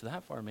it'll reach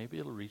that far, maybe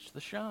it'll reach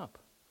the shop.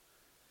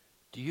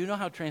 Do you know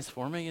how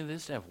transforming it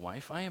is to have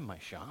Wi-Fi in my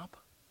shop?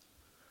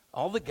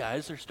 All the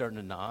guys are starting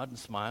to nod and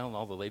smile, and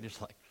all the ladies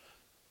are like,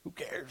 who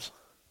cares?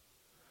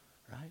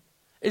 Right?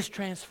 It's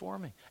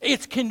transforming.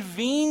 It's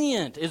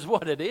convenient is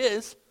what it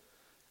is.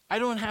 I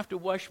don't have to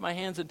wash my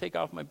hands and take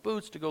off my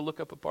boots to go look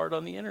up a part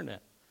on the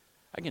internet.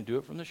 I can do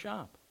it from the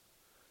shop.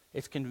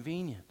 It's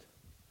convenient.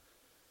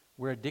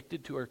 We're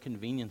addicted to our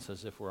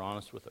conveniences, if we're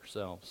honest with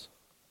ourselves.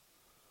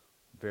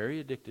 Very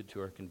addicted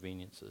to our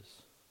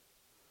conveniences.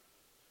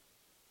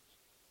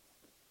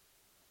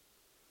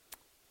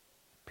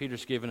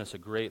 Peter's given us a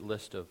great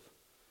list of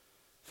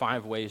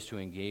 5 ways to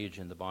engage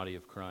in the body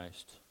of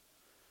Christ,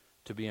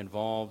 to be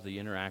involved, the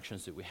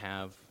interactions that we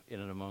have in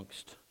and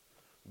amongst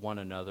one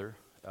another,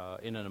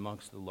 in and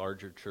amongst the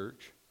larger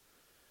church,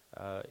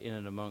 in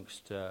and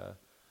amongst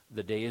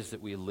the days that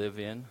we live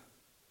in,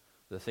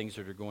 the things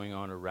that are going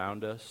on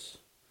around us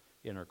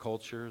in our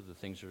culture, the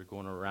things that are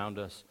going around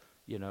us,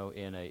 in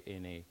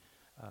a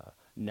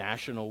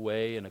national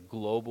way, in a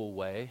global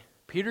way.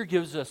 Peter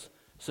gives us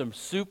some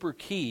super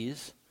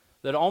keys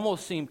that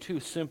almost seem too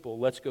simple.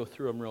 Let's go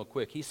through them real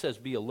quick. He says,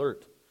 be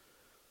alert.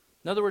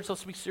 In other words,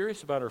 let's be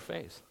serious about our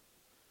faith.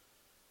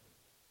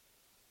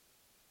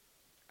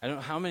 I don't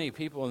know how many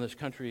people in this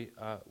country,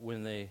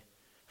 when they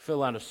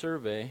fill out a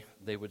survey,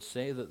 they would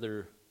say that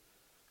they're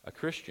a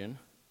Christian.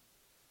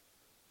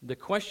 The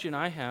question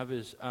I have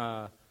is,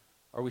 are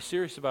we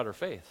serious about our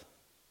faith?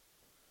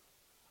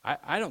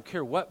 I don't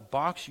care what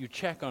box you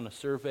check on a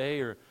survey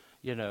or,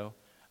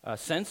 a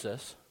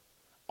census.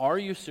 Are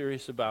you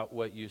serious about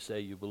what you say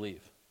you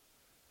believe?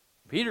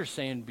 Peter's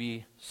saying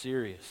be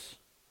serious.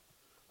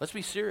 Let's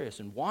be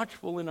serious and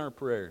watchful in our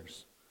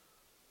prayers.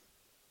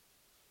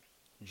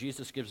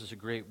 Jesus gives us a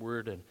great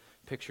word and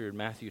picture in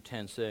Matthew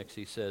 10:6.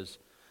 He says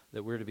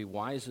that we're to be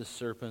wise as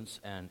serpents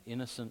and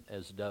innocent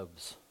as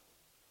doves.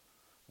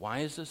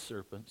 Wise as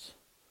serpents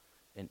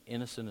and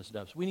innocent as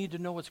doves. We need to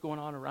know what's going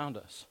on around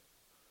us.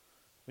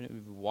 We need to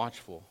be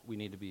watchful. We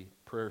need to be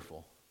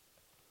prayerful.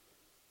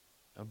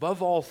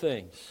 Above all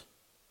things,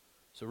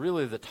 so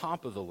really the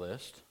top of the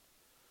list,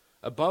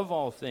 above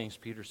all things,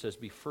 Peter says,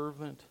 be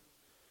fervent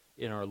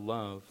in our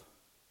love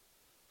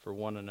for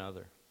one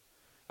another.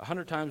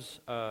 100 times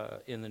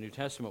in the New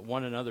Testament,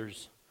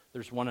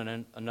 there's one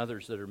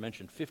another's that are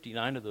mentioned.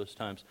 59 of those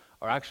times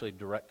are actually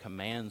direct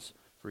commands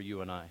for you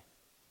and I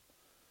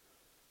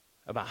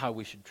about how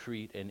we should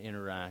treat and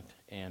interact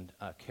and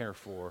care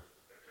for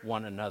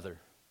one another.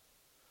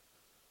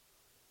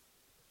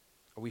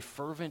 Are we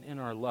fervent in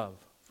our love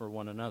for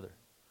one another?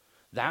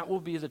 That will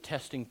be the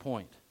testing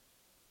point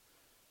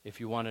if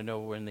you want to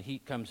know when the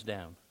heat comes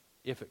down,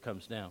 if it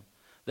comes down.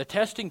 The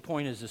testing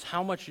point is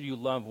how much do you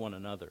love one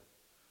another?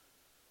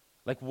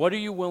 Like, what are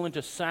you willing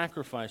to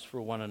sacrifice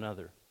for one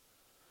another?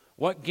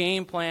 What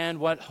game plan,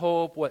 what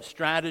hope, what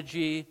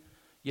strategy,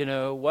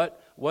 what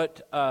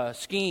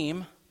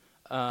scheme,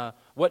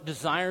 what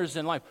desires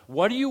in life?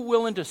 What are you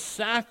willing to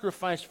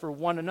sacrifice for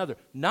one another?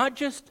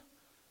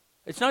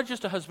 It's not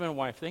just a husband and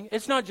wife thing.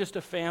 It's not just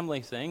a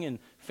family thing and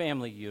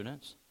family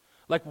units.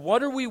 Like,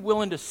 what are we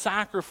willing to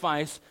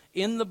sacrifice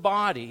in the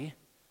body?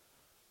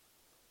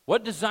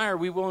 What desire are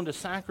we willing to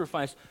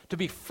sacrifice to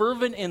be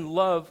fervent in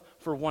love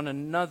for one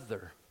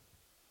another?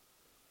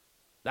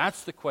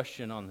 That's the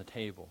question on the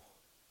table.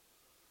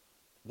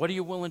 What are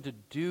you willing to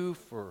do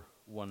for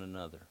one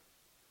another?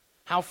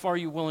 How far are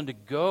you willing to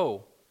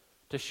go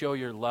to show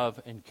your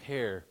love and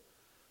care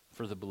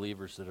for the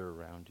believers that are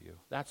around you?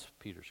 That's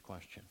Peter's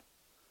question.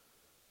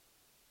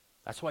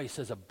 That's why he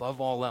says above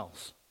all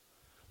else.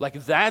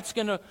 Like that's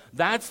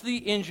the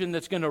engine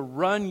that's going to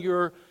run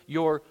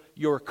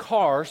your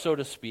car, so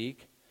to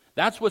speak.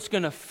 That's what's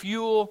going to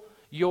fuel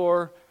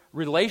your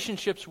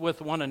relationships with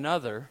one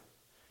another.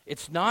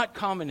 It's not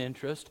common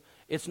interest.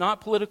 It's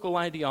not political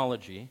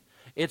ideology.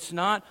 It's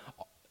not,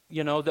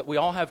 that we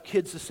all have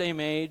kids the same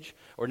age,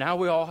 or now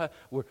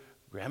we're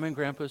grandma and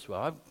grandpas,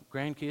 well, I have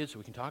grandkids, so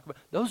we can talk about.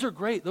 Those are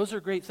great. Those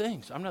are great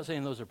things. I'm not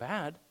saying those are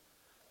bad.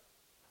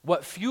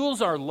 What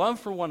fuels our love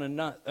for one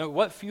another,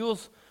 what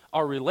fuels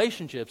our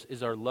relationships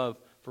is our love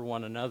for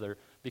one another,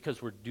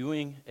 because we're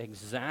doing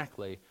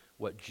exactly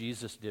what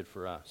Jesus did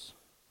for us.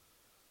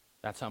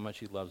 That's how much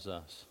he loves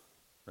us,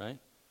 right?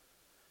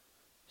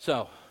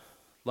 So,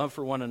 love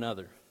for one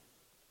another.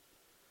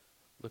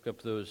 Look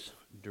up those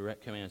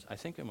direct commands. I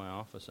think in my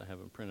office I have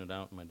them printed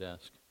out on my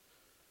desk.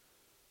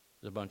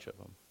 There's a bunch of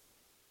them.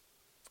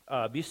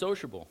 Be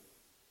sociable.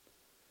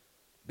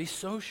 Be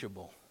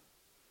sociable.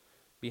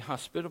 Be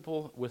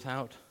hospitable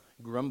without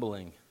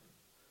grumbling.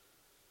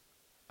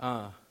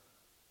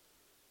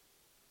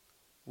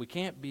 We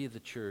can't be the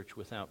church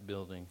without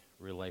building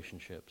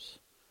relationships.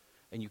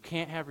 And you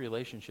can't have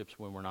relationships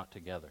when we're not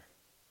together.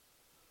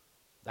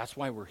 That's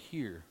why we're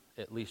here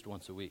at least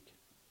once a week.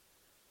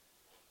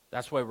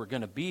 That's why we're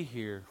going to be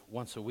here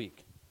once a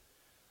week.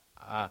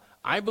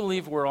 I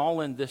believe we're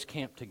all in this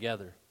camp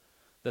together.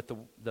 That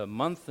the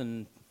month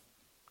and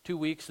 2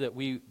 weeks that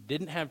we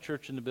didn't have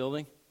church in the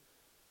building,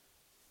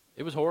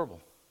 it was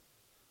horrible.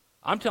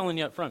 I'm telling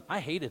you up front, I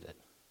hated it.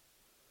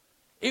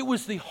 It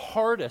was the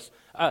hardest.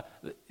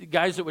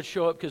 Guys that would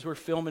show up because we're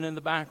filming in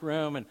the back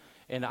room,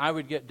 and I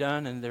would get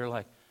done, and they're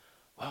like,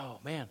 oh,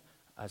 man.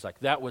 I was like,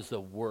 that was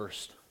the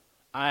worst.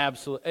 And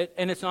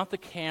it's not the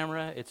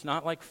camera. It's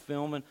not like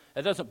filming.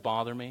 It doesn't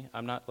bother me.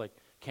 I'm not like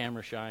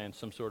camera shy in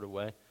some sort of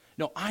way.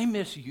 No, I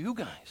miss you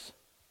guys.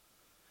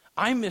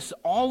 I miss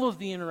all of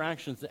the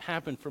interactions that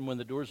happen from when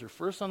the doors are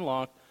first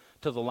unlocked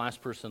to the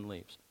last person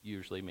leaves.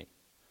 Usually me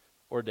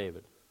or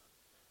David.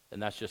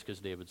 And that's just because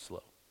David's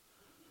slow.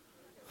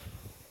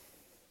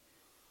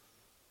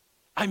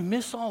 I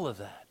miss all of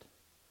that.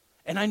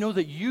 And I know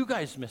that you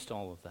guys missed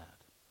all of that.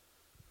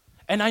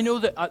 And I know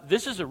that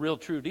this is a real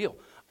true deal.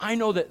 I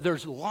know that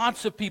there's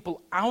lots of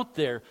people out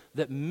there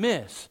that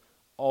miss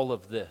all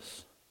of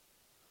this.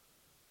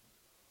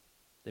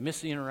 They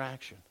miss the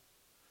interaction.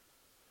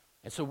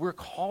 And so we're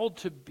called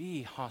to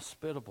be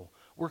hospitable.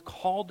 We're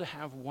called to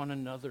have one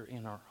another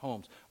in our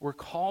homes. We're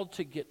called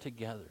to get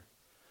together.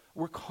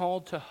 We're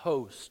called to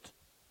host.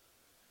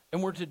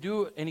 And we're to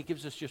do it, and he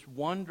gives us just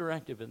one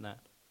directive in that.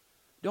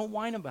 Don't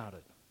whine about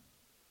it.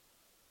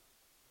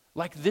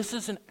 Like this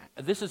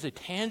is a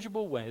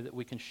tangible way that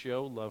we can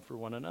show love for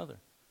one another.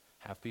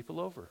 Have people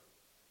over.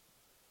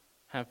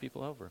 Have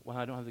people over. Well,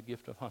 I don't have the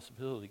gift of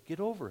hospitality. Get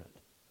over it.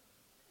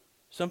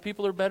 Some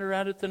people are better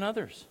at it than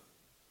others.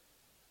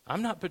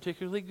 I'm not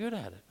particularly good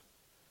at it.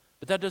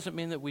 But that doesn't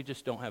mean that we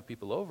just don't have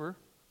people over.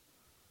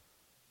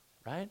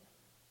 Right?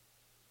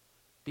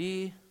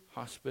 Be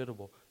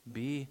hospitable.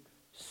 Be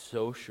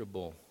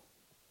sociable.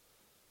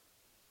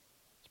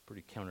 It's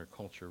pretty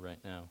counterculture right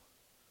now.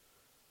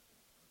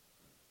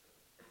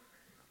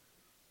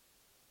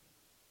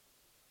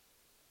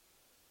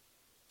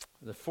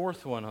 The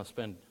fourth one I'll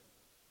spend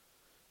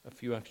a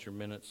few extra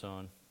minutes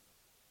on.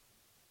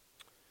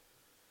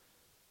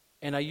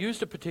 And I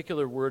used a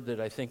particular word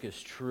that I think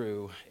is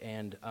true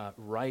and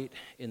right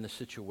in the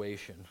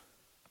situation.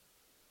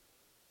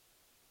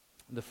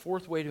 The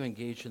fourth way to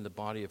engage in the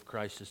body of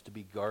Christ is to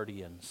be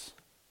guardians.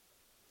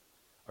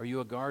 Are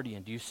you a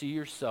guardian? Do you see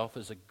yourself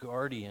as a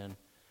guardian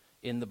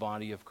in the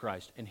body of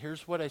Christ? And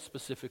here's what I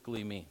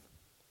specifically mean.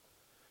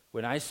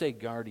 When I say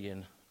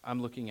guardian,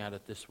 I'm looking at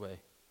it this way.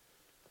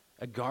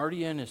 A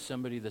guardian is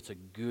somebody that's a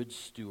good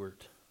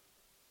steward.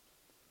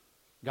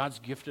 God's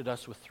gifted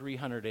us with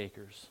 300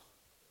 acres.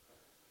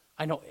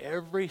 I know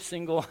every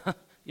single,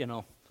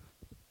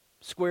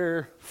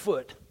 square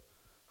foot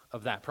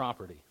of that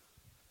property.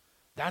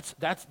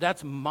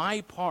 That's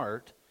my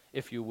part,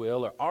 if you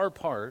will, or our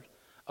part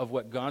of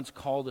what God's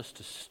called us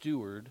to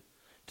steward,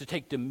 to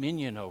take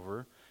dominion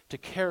over, to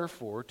care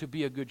for, to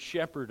be a good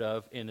shepherd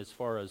of in as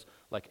far as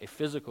like a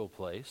physical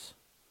place.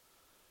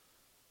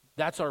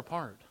 That's our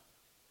part.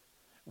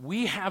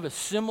 We have a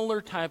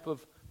similar type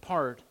of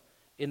part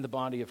in the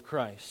body of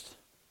Christ.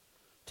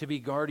 To be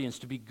guardians,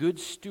 to be good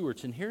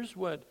stewards. And here's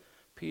what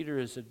Peter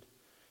is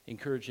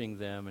encouraging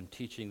them and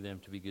teaching them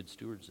to be good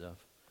stewards of.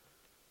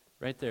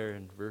 Right there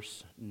in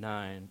verse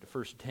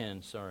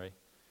 10.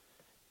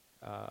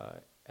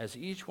 As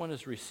each one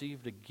has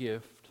received a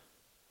gift,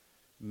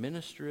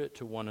 minister it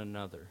to one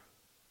another.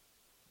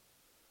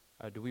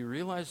 Do we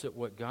realize that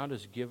what God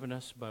has given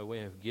us by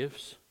way of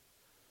gifts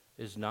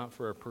is not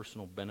for our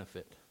personal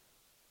benefit?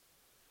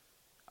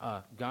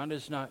 God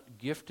has not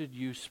gifted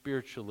you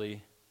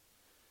spiritually.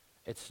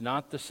 It's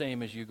not the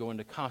same as you go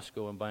into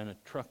Costco and buying a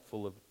truck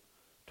full of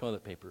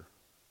toilet paper.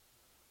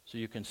 So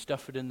you can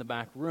stuff it in the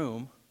back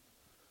room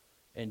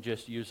and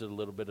just use it a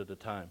little bit at a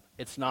time.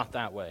 It's not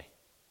that way.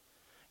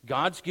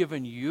 God's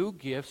given you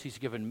gifts. He's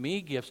given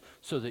me gifts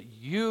so that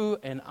you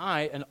and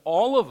I and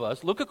all of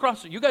us,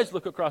 you guys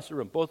look across the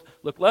room. Both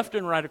look left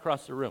and right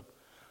across the room.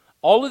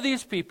 All of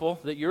these people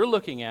that you're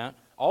looking at,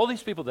 all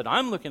these people that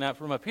I'm looking at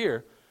from up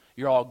here,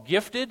 you're all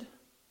gifted,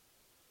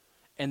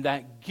 and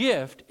that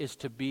gift is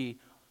to be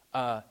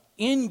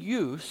in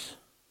use,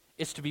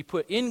 is to be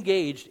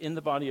engaged in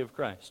the body of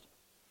Christ.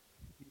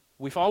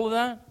 We follow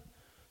that?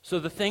 So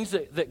the things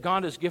that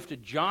God has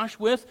gifted Josh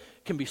with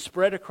can be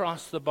spread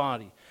across the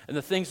body. And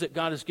the things that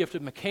God has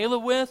gifted Michaela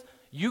with,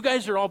 you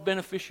guys are all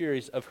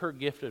beneficiaries of her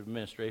gift of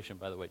administration,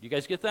 by the way. Do you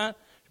guys get that?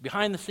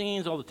 Behind the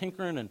scenes, all the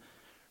tinkering and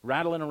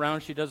rattling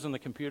around she does on the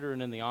computer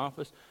and in the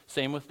office.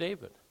 Same with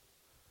David.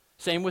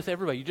 Same with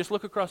everybody. You just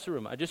look across the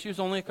room. I just use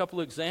only a couple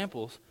of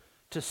examples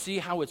to see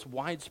how it's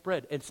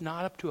widespread. It's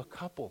not up to a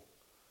couple.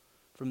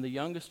 From the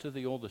youngest to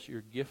the oldest, you're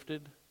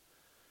gifted,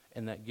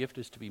 and that gift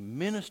is to be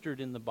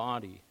ministered in the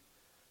body.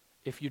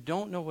 If you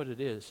don't know what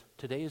it is,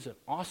 today is an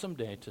awesome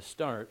day to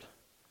start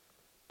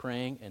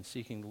praying and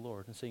seeking the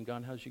Lord and saying,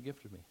 God, how's you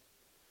gifted me?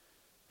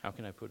 How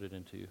can I put it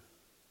into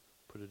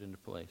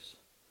place?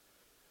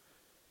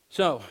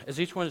 So, as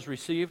each one has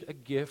received a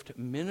gift,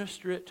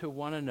 minister it to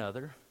one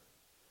another.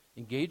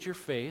 Engage your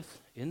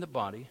faith in the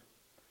body.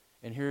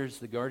 And here's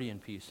the guardian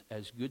piece.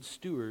 As good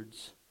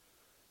stewards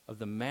of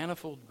the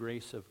manifold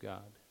grace of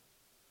God.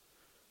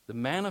 The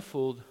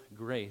manifold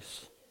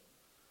grace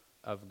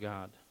of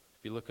God.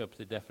 If you look up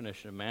the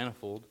definition of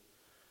manifold,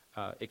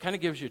 it kind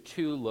of gives you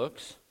two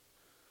looks.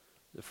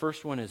 The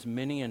first one is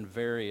many and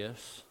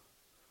various.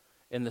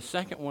 And the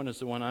second one is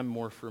the one I'm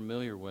more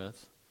familiar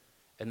with.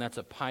 And that's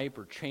a pipe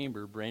or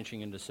chamber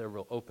branching into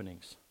several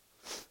openings.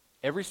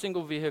 Every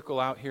single vehicle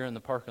out here in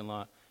the parking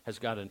lot has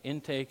got an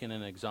intake and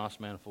an exhaust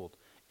manifold.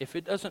 If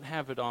it doesn't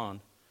have it on,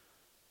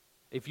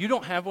 if you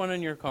don't have one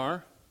in your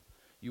car,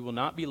 you will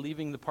not be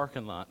leaving the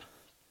parking lot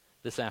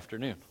this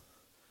afternoon.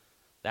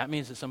 That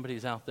means that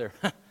somebody's out there.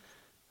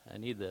 I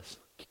need this.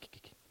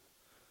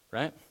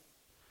 Right?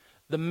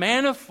 The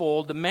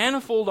manifold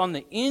on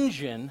the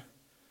engine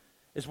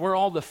is where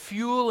all the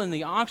fuel and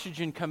the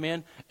oxygen come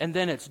in, and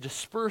then it's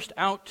dispersed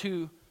out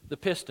to the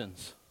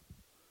pistons.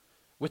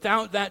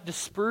 Without that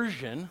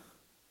dispersion,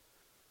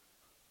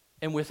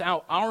 and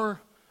without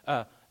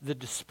the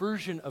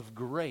dispersion of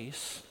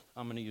grace,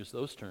 I'm going to use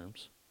those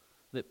terms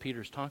that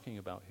Peter's talking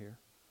about here,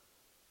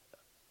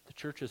 the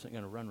church isn't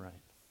going to run right.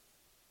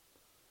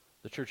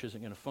 The church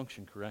isn't going to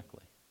function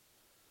correctly.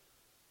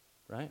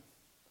 Right?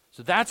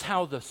 So that's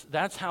how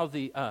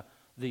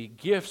the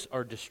gifts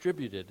are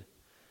distributed.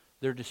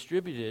 They're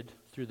distributed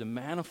through the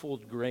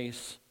manifold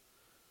grace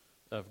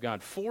of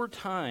God. 4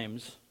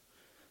 times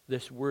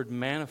this word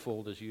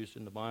manifold is used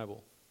in the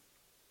Bible.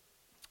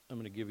 I'm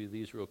going to give you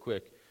these real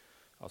quick.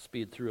 I'll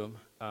speed through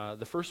them.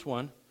 The first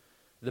one,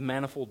 the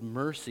manifold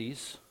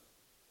mercies.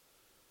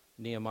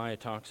 Nehemiah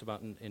talks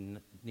about in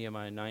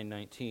Nehemiah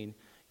 9:19.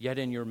 Yet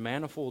in your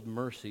manifold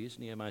mercies,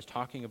 Nehemiah's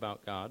talking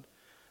about God,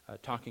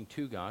 talking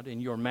to God. In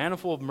your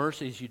manifold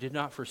mercies you did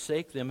not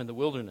forsake them in the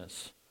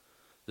wilderness.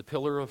 The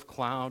pillar of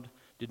cloud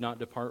did not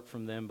depart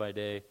from them by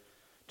day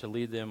to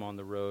lead them on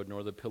the road,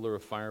 nor the pillar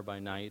of fire by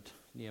night.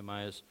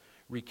 Nehemiah's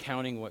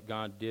recounting what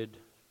God did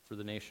for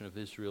the nation of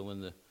Israel in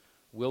the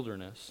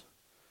wilderness.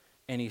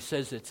 And he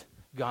says,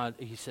 God,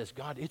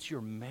 it's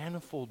your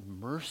manifold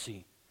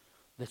mercy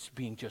that's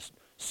being just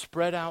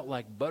spread out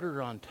like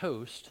butter on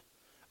toast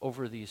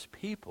over these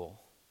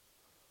people.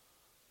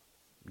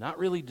 Not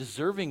really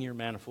deserving your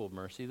manifold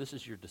mercy. This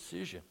is your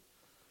decision.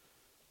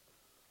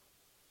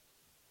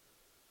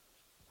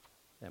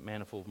 That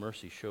manifold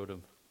mercy showed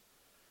him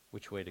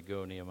which way to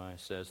go, Nehemiah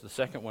says. The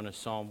second one is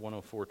Psalm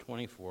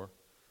 104:24.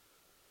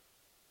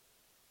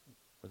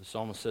 Where the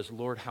psalmist says,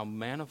 Lord, how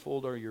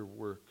manifold are your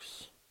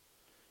works.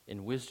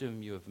 In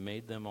wisdom you have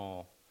made them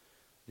all.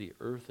 The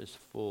earth is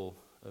full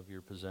of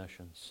your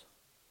possessions.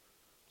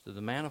 So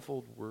the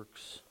manifold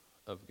works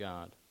of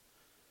God.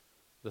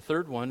 The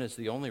third one is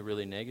the only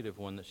really negative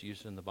one that's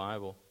used in the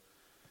Bible.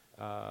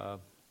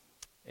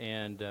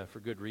 And for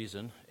good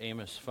reason.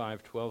 Amos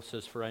 5:12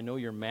 says, For I know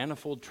your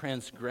manifold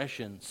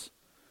transgressions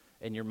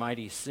and your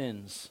mighty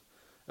sins,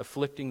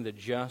 afflicting the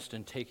just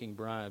and taking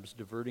bribes,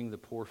 diverting the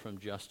poor from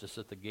justice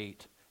at the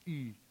gate.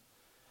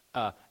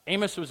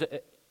 Amos was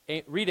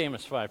read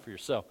Amos 5 for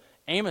yourself.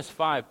 Amos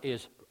 5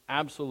 is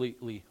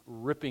absolutely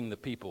ripping the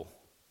people.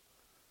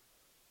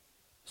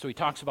 So he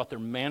talks about their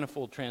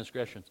manifold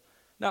transgressions.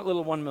 Not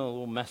one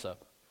little mess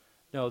up.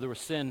 No, there was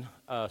sin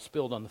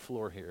spilled on the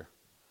floor here.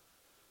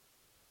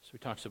 So he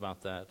talks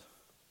about that.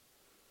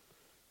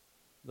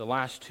 The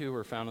last two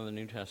are found in the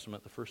New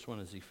Testament. The first one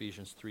is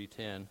Ephesians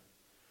 3:10,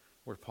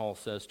 where Paul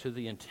says, to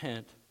the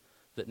intent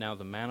that now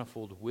the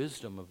manifold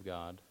wisdom of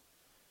God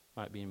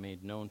might be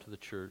made known to the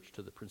church,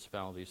 to the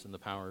principalities and the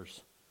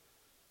powers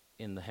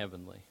in the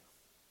heavenly.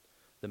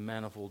 The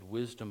manifold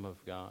wisdom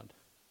of God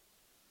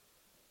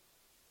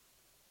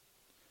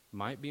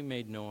might be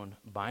made known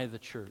by the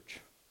church.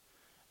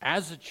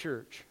 As a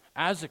church,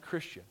 as a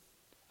Christian,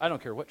 I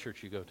don't care what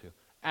church you go to,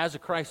 as a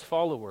Christ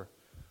follower,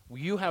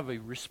 you have a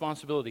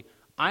responsibility,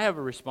 I have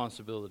a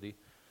responsibility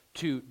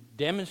to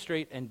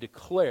demonstrate and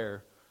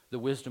declare the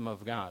wisdom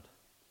of God.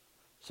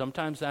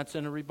 Sometimes that's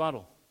in a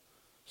rebuttal.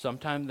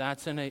 Sometimes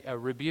that's in a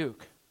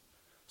rebuke.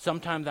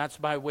 Sometimes that's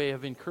by way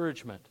of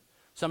encouragement.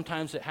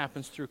 Sometimes it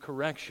happens through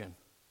correction.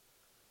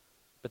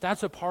 But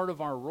that's a part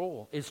of our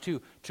role, is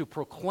to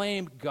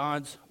proclaim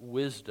God's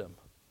wisdom,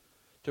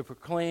 to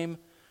proclaim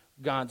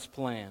God's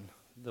plan.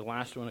 The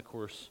last one, of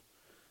course,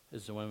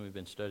 is the one we've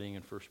been studying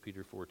in 1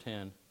 Peter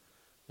 4:10,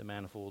 the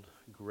manifold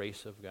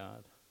grace of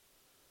God.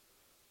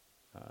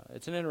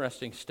 It's an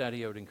interesting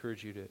study. I would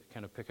encourage you to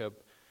kind of pick up.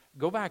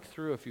 Go back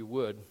through, if you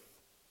would,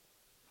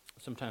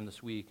 sometime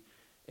this week,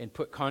 and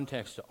put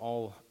context to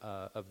all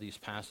of these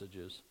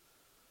passages.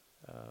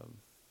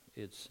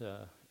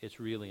 It's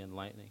really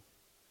enlightening.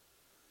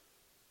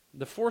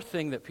 The fourth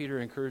thing that Peter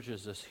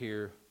encourages us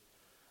here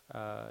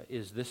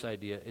is this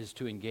idea, is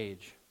to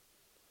engage.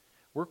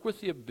 Work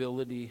with the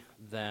ability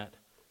that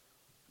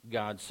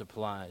God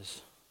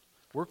supplies.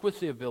 Work with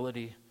the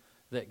ability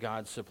that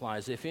God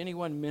supplies. If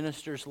anyone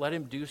ministers, let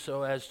him do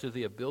so as to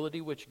the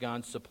ability which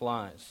God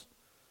supplies.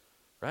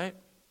 Right?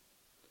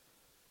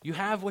 You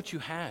have what you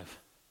have.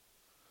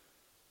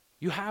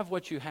 You have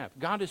what you have.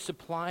 God is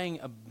supplying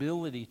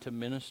ability to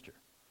minister.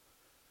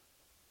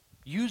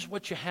 Use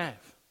what you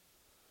have.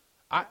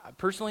 I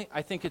personally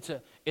think it's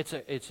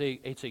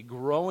a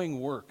growing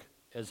work,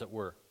 as it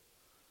were.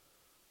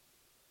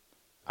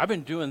 I've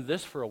been doing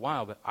this for a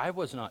while, but I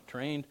was not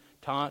trained,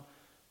 taught.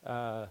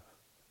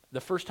 The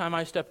first time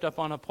I stepped up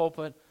on a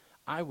pulpit,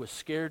 I was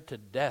scared to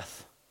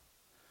death,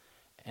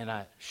 and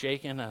I'm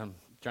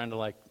trying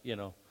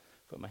to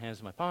put my hands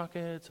in my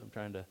pockets. I'm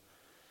trying to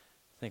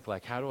think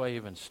how do I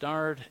even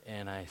start?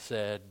 And I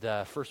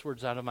said, first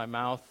words out of my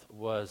mouth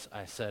was,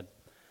 I said,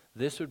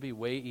 this would be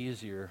way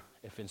easier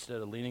if instead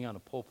of leaning on a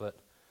pulpit,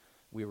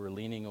 we were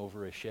leaning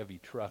over a Chevy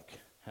truck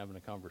having a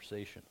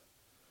conversation.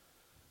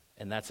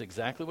 And that's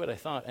exactly what I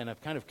thought. And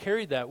I've kind of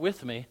carried that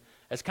with me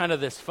as kind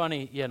of this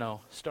funny,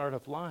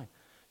 startup line.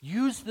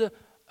 Use the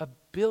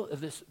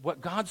ability, what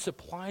God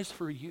supplies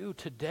for you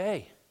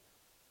today.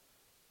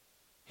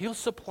 He'll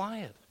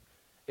supply it.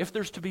 If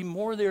there's to be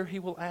more there, He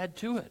will add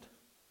to it.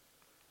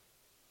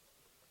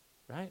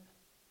 Right?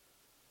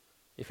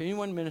 If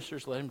anyone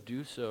ministers, let him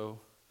do so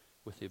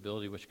with the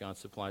ability which God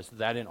supplies,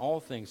 that in all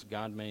things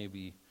God may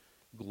be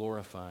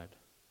glorified.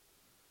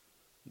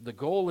 The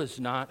goal is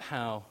not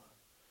how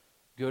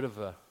good of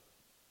a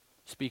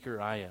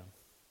speaker I am.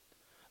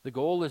 The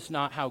goal is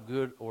not how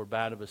good or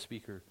bad of a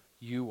speaker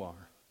you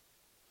are.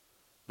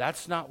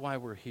 That's not why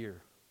we're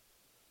here.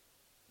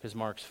 Because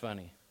Mark's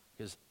funny.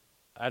 Because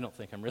I don't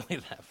think I'm really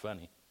that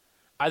funny.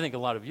 I think a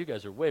lot of you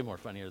guys are way more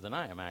funnier than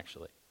I am,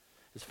 actually.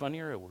 Is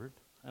funnier a word?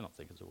 I don't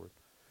think it's a word.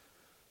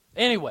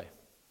 Anyway,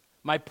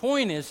 my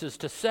point is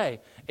to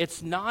say,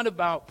 it's not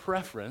about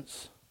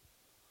preference.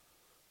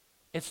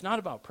 It's not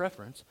about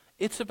preference.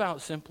 It's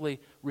about simply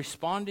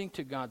responding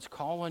to God's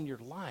call on your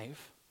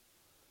life,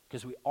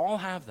 because we all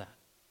have that.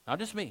 Not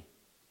just me.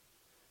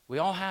 We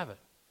all have it.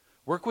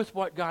 Work with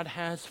what God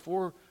has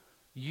for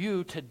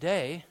you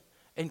today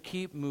and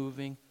keep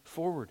moving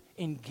forward.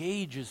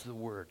 Engage is the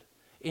word.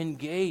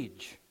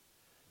 Engage.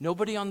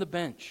 Nobody on the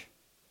bench.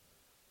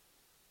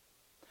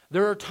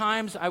 There are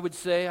times I would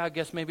say, I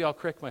guess maybe I'll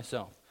correct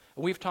myself.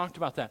 We've talked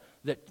about that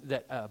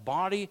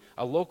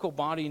a local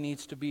body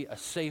needs to be a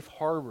safe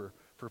harbor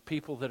for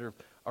people that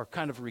are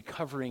kind of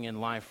recovering in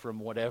life from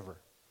whatever.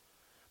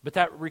 But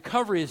that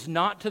recovery is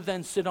not to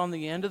then sit on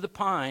the end of the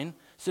pine,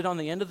 sit on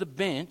the end of the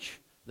bench.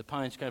 The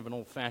pine's kind of an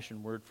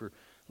old-fashioned word for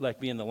like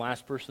being the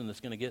last person that's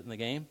going to get in the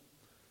game.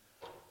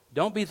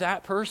 Don't be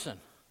that person.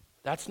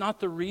 That's not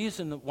the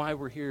reason why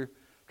we're here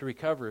to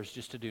recover, is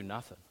just to do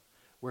nothing.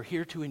 We're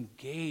here to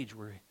engage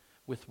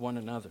with one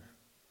another.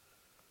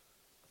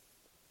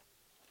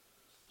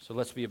 So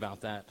let's be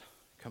about that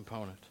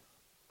component.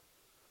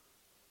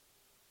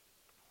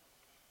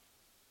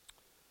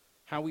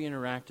 How we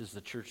interact as the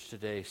church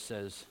today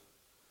says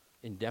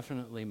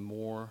indefinitely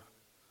more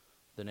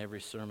than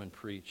every sermon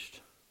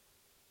preached.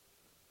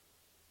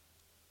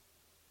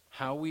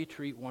 How we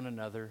treat one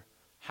another,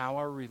 how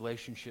our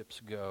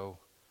relationships go,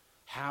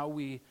 how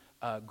we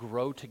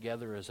grow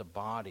together as a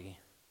body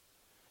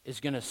is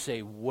going to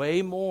say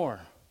way more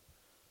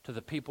to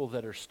the people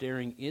that are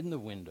staring in the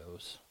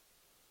windows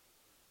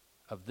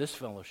of this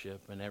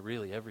fellowship and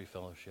really every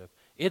fellowship.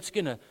 It's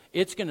going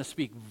to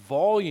speak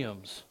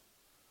volumes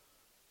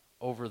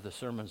over the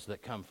sermons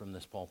that come from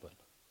this pulpit.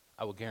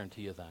 I will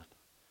guarantee you that.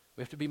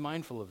 We have to be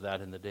mindful of that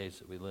in the days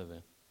that we live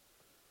in.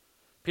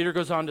 Peter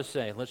goes on to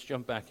say, let's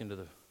jump back into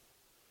the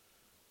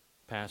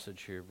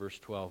passage here, verse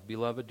 12.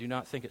 Beloved, do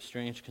not think it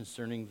strange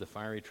concerning the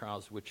fiery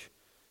trials which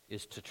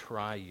is to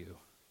try you,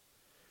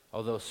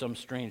 although some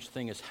strange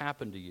thing has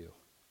happened to you.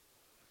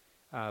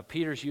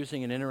 Peter's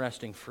using an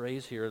interesting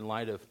phrase here in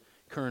light of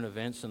current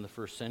events in the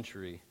first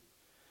century.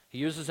 He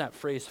uses that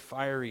phrase,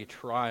 fiery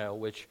trial,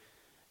 which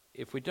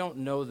if we don't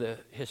know the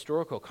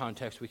historical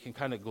context, we can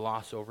kind of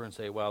gloss over and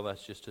say, well,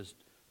 that's just his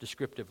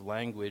descriptive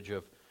language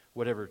of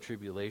whatever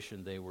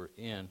tribulation they were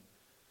in.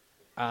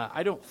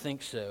 I don't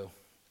think so.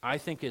 I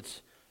think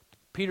it's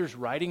Peter's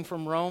writing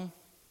from Rome.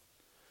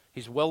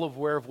 He's well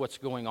aware of what's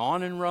going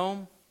on in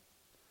Rome.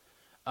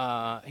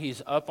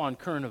 He's up on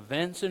current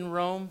events in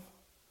Rome.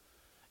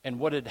 And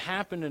what had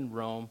happened in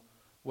Rome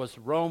was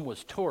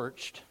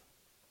torched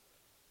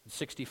in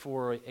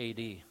 64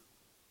 A.D.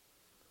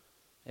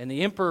 And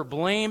the emperor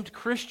blamed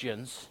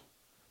Christians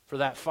for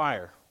that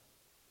fire.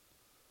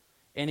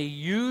 And he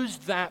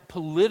used that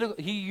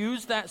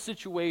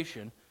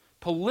situation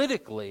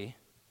politically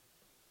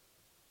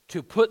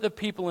to put the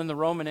people in the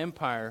Roman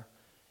Empire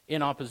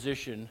in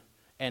opposition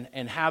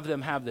and have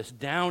them have this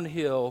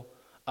downhill,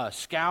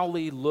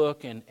 scowly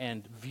look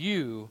and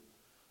view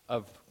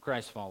of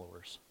Christ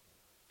followers.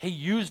 He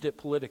used it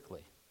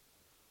politically.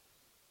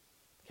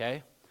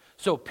 Okay?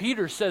 So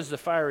Peter says the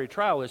fiery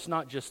trial is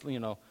not just,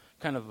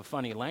 kind of a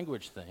funny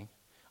language thing.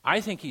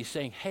 I think he's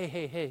saying,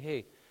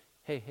 hey,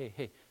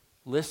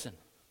 listen,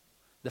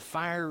 the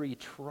fiery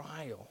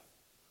trial.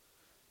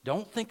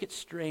 Don't think it's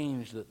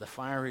strange that the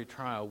fiery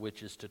trial,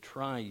 which is to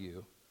try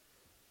you,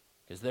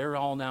 because they're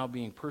all now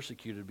being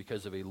persecuted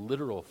because of a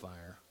literal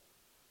fire,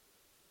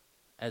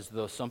 as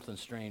though something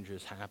strange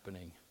is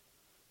happening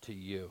to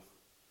you.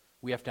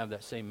 We have to have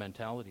that same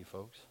mentality,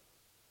 folks.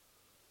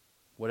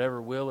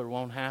 Whatever will or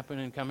won't happen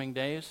in coming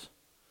days,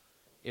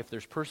 if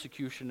there's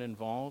persecution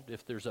involved,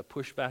 if there's a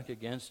pushback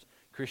against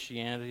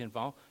Christianity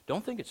involved,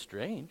 don't think it's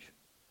strange.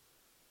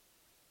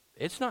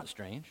 It's not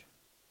strange.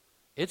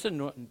 It's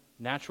a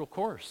natural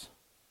course.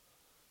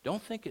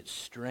 Don't think it's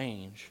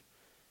strange.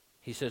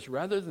 He says,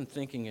 rather than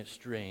thinking it's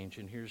strange,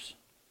 and here's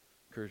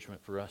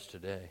encouragement for us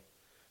today,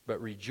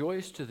 but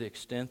rejoice to the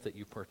extent that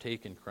you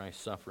partake in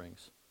Christ's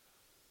sufferings.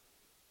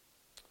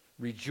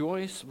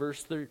 Rejoice,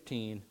 verse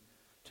 13,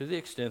 to the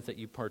extent that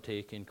you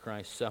partake in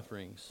Christ's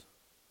sufferings,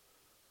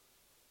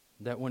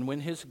 that when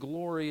his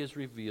glory is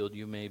revealed,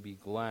 you may be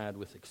glad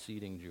with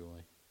exceeding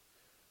joy.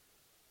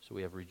 So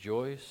we have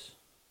rejoice,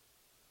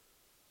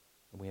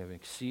 and we have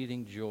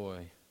exceeding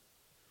joy,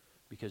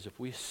 because if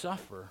we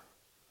suffer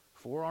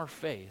for our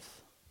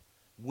faith,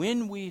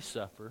 when we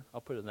suffer,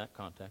 I'll put it in that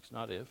context,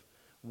 not if,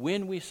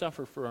 when we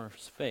suffer for our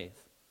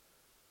faith,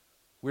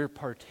 we're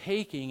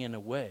partaking in a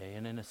way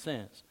and in a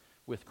sense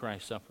with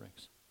Christ's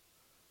sufferings.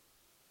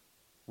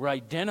 We're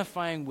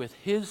identifying with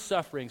his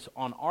sufferings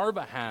on our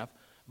behalf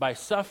by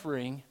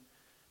suffering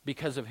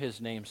because of his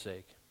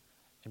namesake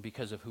and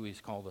because of who he's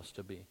called us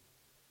to be.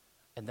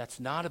 And that's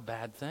not a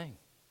bad thing.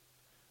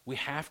 We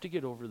have to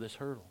get over this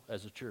hurdle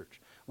as a church.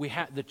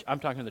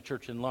 I'm talking the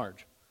church in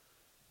large.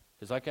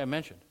 Because like I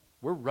mentioned,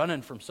 we're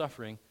running from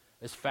suffering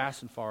as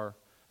fast and far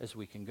as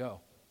we can go.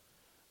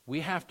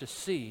 We have to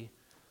see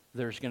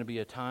there's going to be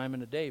a time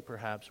and a day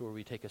perhaps where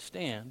we take a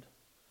stand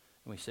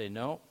and we say,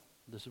 no,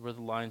 this is where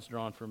the line's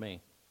drawn for me.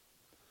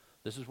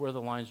 This is where the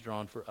line's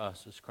drawn for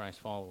us as Christ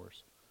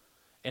followers.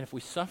 And if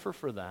we suffer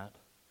for that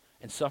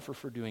and suffer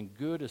for doing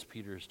good, as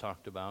Peter has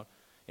talked about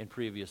in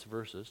previous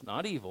verses,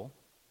 not evil,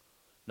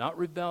 not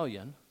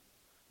rebellion,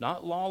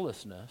 not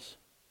lawlessness,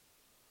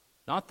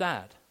 not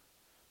that,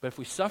 but if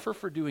we suffer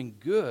for doing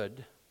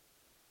good,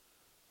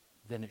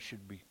 then it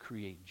should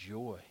create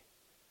joy.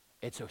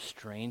 It's a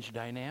strange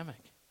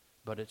dynamic,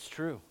 but it's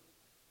true.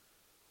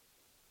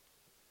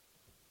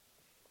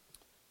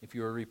 If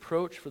you are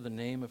reproached for the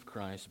name of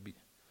Christ,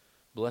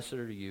 blessed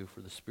are you, for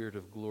the Spirit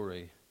of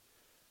glory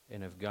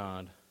and of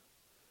God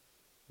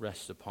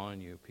rests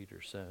upon you,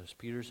 Peter says.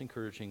 Peter's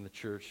encouraging the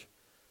church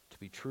to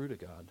be true to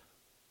God,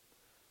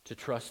 to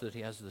trust that he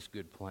has this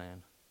good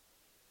plan.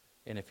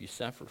 And if you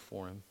suffer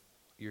for him,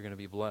 you're going to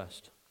be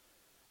blessed.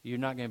 You're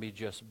not going to be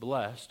just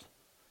blessed,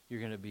 you're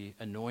going to be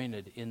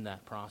anointed in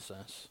that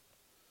process.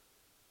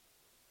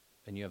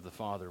 And you have the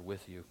Father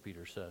with you,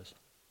 Peter says.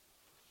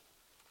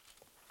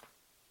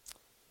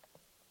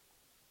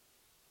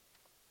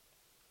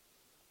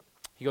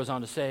 He goes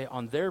on to say,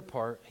 on their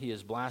part, he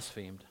is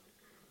blasphemed,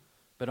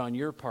 but on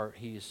your part,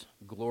 he's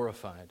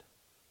glorified.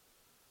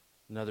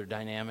 Another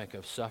dynamic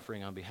of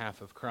suffering on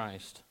behalf of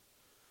Christ.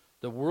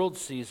 The world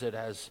sees it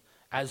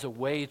as a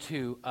way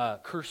to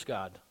curse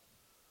God,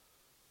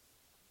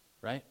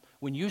 right?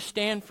 When you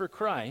stand for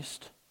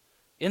Christ,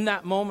 in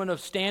that moment of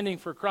standing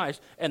for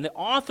Christ, and the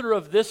author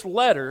of this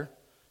letter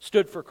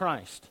stood for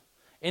Christ,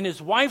 and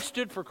his wife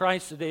stood for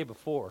Christ the day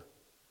before.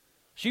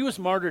 She was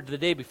martyred the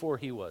day before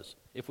he was,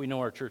 if we know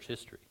our church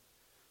history.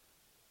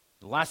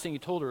 The last thing he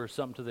told her was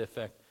something to the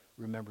effect,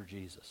 remember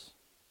Jesus.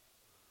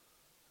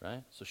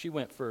 Right? So she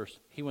went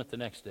first, he went the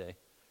next day,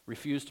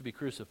 refused to be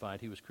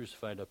crucified. He was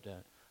crucified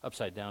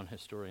upside down,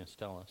 historians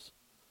tell us.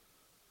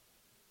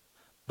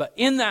 But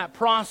in that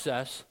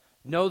process,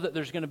 know that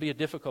there's going to be a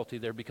difficulty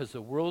there because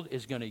the world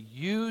is going to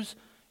use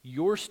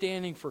your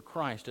standing for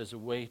Christ as a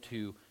way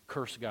to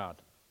curse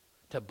God,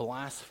 to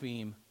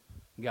blaspheme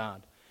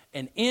God.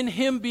 And in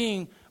him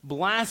being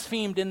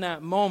blasphemed in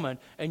that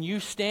moment and you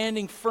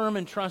standing firm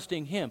and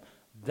trusting him,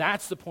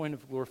 that's the point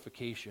of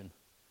glorification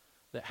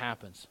that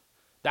happens.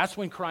 That's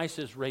when Christ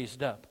is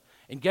raised up.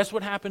 And guess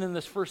what happened in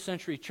this first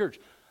century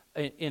church?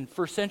 In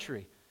first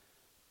century,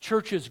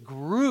 churches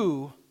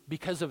grew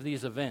because of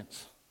these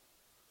events.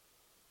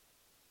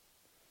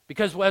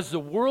 Because as the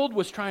world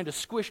was trying to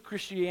squish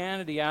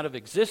Christianity out of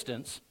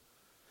existence,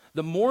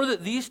 the more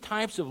that these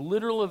types of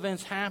literal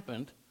events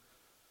happened,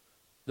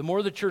 the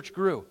more the church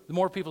grew. The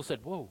more people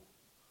said, whoa,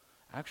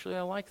 actually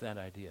I like that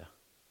idea.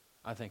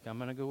 I think I'm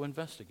going to go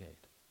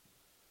investigate.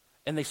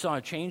 And they saw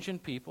a change in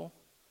people.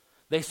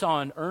 They saw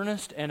an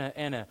earnest and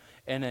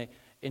a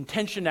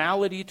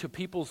intentionality to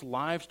people's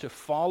lives to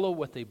follow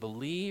what they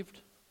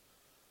believed.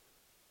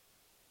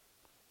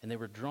 And they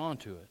were drawn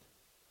to it.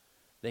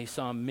 They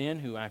saw men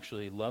who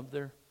actually loved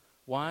their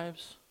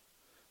wives.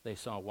 They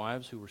saw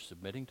wives who were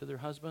submitting to their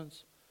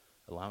husbands,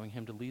 allowing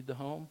him to lead the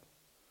home.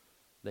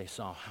 They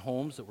saw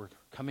homes that were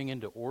coming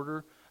into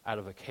order out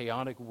of a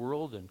chaotic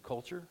world and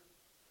culture.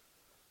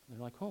 They're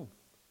like, oh,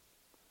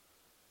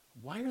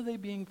 why are they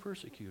being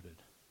persecuted?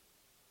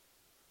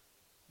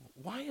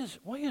 Why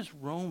is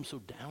Rome so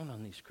down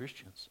on these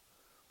Christians?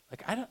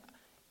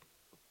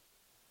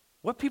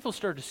 What people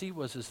started to see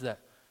is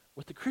that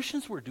what the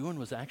Christians were doing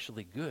was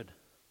actually good.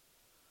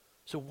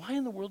 So why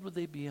in the world would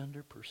they be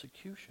under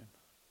persecution?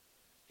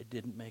 It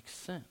didn't make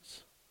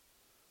sense.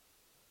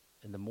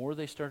 And the more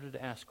they started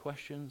to ask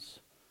questions,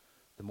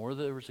 the more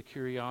there was a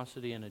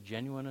curiosity and a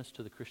genuineness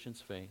to the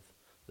Christian's faith,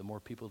 the more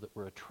people that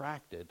were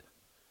attracted.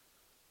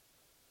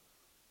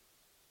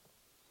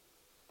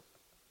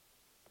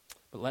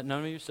 But let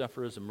none of you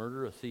suffer as a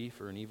murderer, a thief,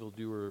 or an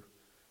evildoer,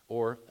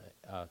 or,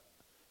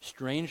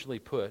 strangely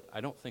put,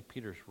 I don't think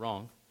Peter's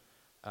wrong.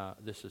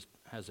 This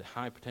has a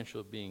high potential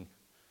of being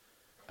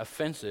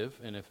offensive,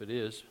 and if it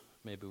is,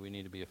 maybe we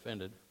need to be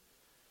offended.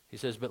 He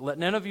says, but let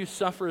none of you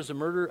suffer as a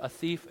murderer, a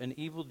thief, an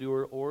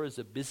evildoer, or as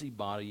a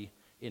busybody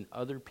in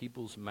other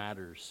people's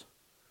matters.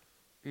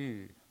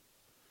 And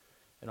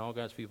all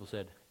God's people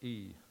said,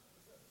 We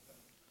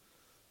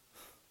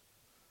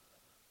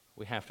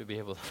have to be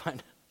able to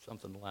find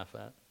something to laugh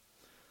at.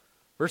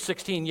 Verse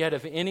 16, yet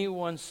if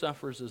anyone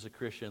suffers as a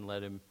Christian,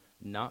 let him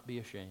not be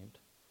ashamed,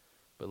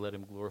 but let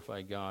him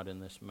glorify God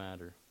in this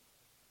matter.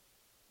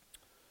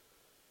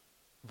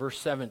 Verse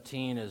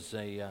 17 is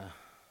a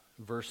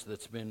verse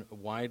that's been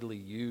widely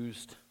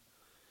used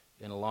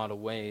in a lot of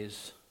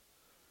ways,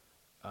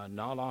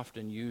 not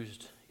often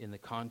used in the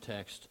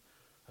context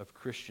of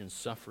Christian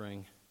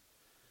suffering.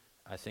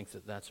 I think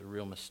that that's a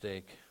real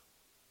mistake.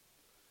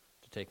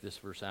 take this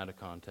verse out of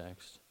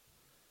context.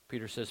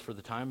 Peter says, for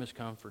the time has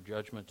come for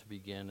judgment to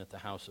begin at the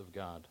house of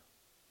God.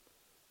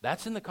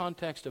 That's in the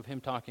context of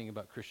him talking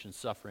about Christians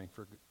suffering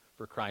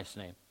for Christ's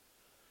name.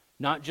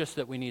 Not just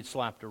that we need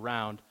slapped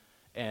around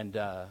and,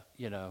 a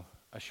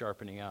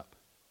sharpening up.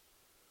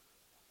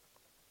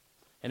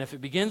 And if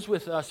it begins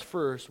with us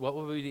first, what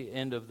will be the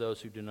end of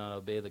those who do not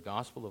obey the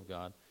gospel of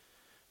God?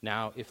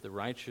 Now, if the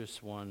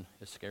righteous one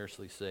is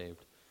scarcely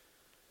saved,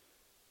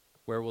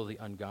 where will the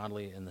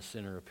ungodly and the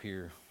sinner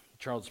appear?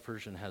 Charles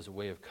Spurgeon has a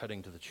way of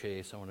cutting to the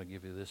chase. I want to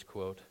give you this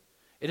quote.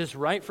 It is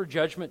right for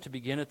judgment to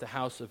begin at the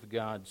house of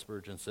God,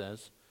 Spurgeon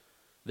says.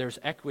 There's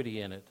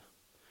equity in it.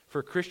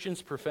 For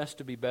Christians profess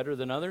to be better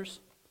than others,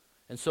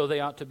 and so they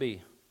ought to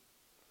be.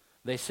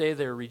 They say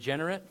they're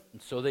regenerate,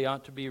 and so they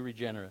ought to be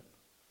regenerate.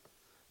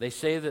 They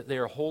say that they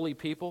are holy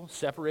people,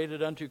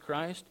 separated unto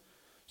Christ,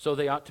 so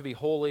they ought to be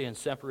holy and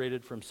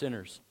separated from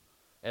sinners,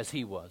 as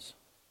he was.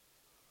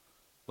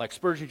 Like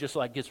Spurgeon just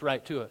gets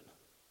right to it.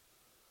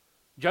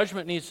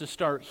 Judgment needs to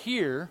start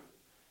here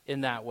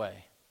in that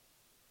way.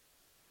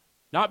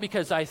 Not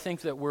because I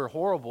think that we're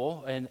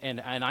horrible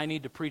and I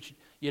need to preach,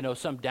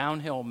 some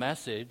downhill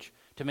message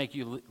to make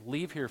you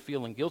leave here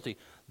feeling guilty.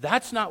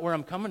 That's not where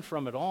I'm coming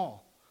from at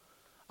all.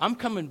 I'm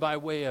coming by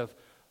way of,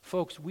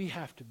 folks, we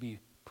have to be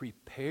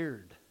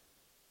prepared.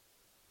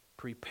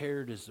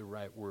 Prepared is the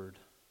right word.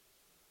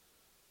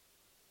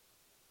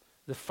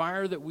 The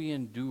fire that we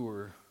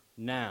endure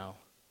now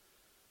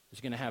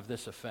is going to have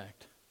this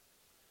effect.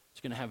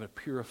 It's going to have a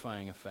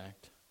purifying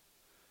effect.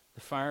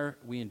 The fire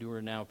we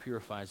endure now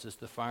purifies us.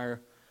 The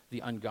fire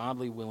the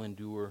ungodly will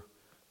endure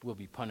will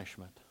be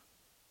punishment.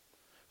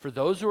 For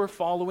those who are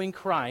following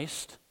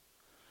Christ,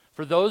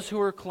 for those who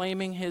are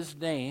claiming his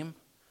name,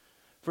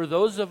 for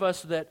those of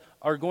us that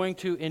are going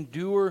to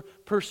endure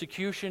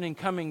persecution in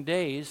coming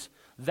days,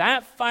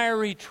 that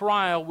fiery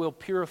trial will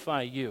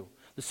purify you.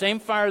 The same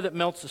fire that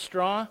melts the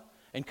straw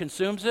and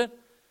consumes it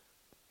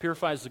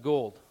purifies the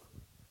gold.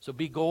 So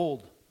be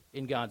gold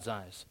in God's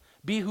eyes.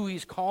 Be who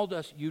he's called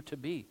you to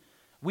be.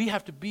 We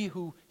have to be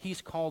who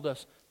he's called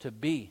us to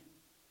be.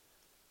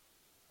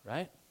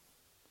 Right?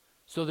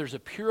 So there's a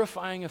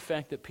purifying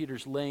effect that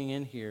Peter's laying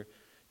in here.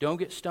 Don't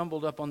get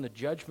stumbled up on the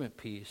judgment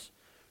piece.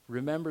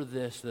 Remember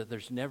this, that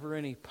there's never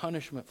any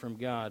punishment from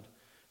God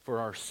for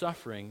our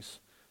sufferings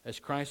as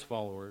Christ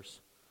followers.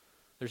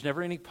 There's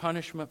never any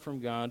punishment from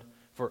God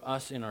for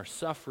us in our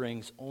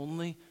sufferings,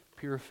 only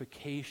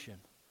purification.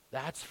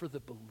 That's for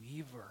the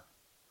believer.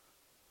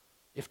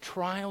 If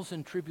trials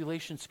and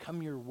tribulations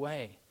come your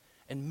way,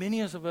 and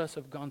many of us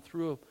have gone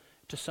through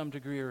to some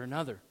degree or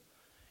another,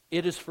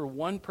 it is for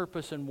one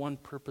purpose and one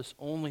purpose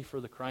only for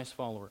the Christ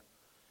follower.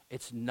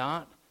 It's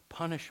not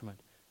punishment,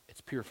 it's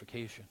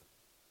purification.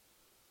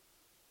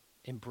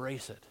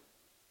 Embrace it.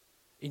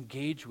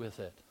 Engage with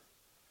it.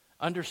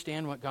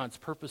 Understand what God's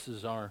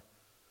purposes are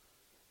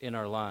in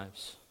our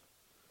lives.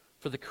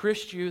 For the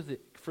Christian,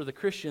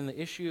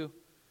 the issue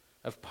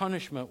of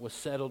punishment was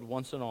settled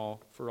once and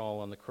all for all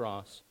on the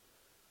cross,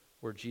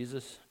 where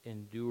Jesus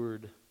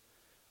endured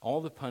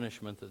all the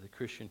punishment that the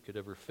Christian could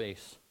ever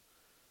face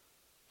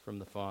from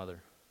the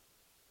Father.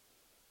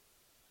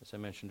 As I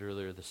mentioned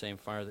earlier, the same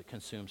fire that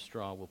consumes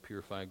straw will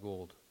purify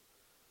gold.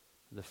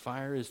 The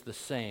fire is the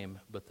same,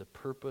 but the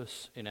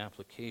purpose in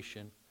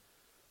application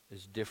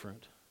is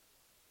different.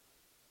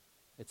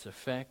 Its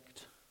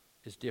effect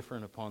is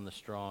different upon the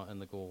straw and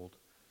the gold.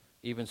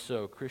 Even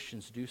so,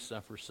 Christians do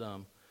suffer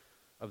some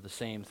of the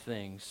same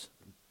things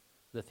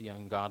that the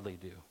ungodly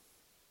do.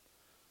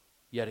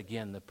 Yet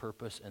again, the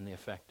purpose and the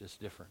effect is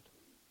different.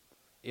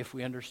 If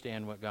we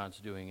understand what God's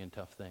doing in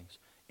tough things,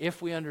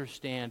 if we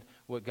understand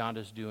what God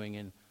is doing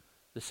in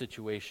the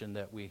situation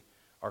that we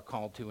are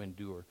called to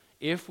endure,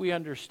 if we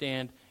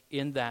understand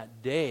in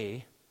that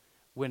day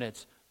when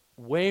it's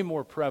way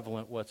more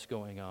prevalent what's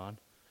going on,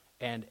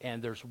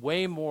 and there's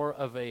way more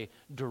of a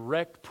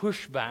direct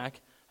pushback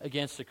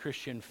against the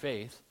Christian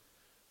faith,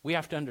 we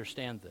have to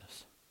understand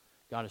this.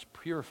 God is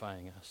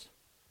purifying us.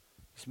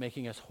 He's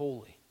making us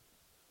holy.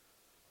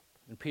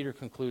 And Peter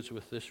concludes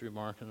with this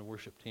remark, and the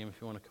worship team, if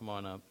you want to come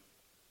on up.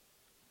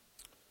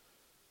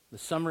 The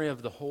summary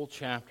of the whole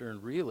chapter,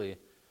 and really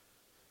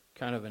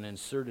kind of an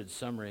inserted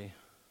summary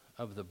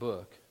of the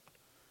book.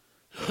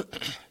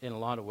 In a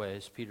lot of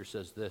ways, Peter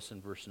says this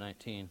in verse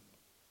 19.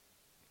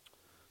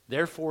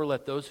 Therefore,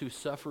 let those who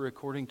suffer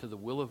according to the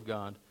will of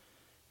God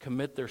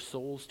commit their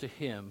souls to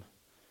him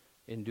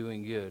in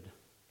doing good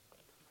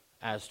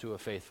as to a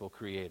faithful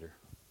Creator.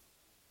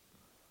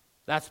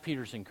 That's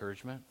Peter's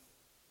encouragement.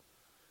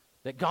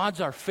 That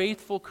God's our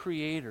faithful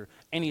Creator,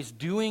 and he's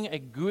doing a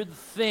good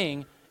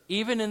thing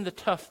even in the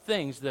tough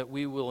things that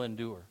we will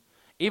endure.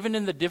 Even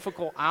in the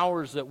difficult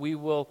hours that we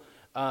will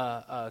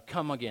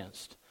come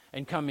against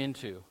and come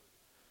into.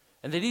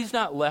 And that he's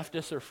not left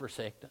us or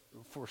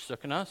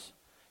forsaken us.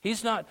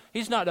 He's not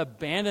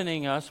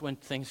abandoning us when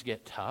things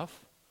get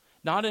tough.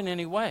 Not in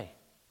any way.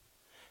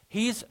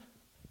 He's,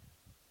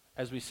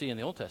 as we see in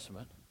the Old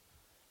Testament,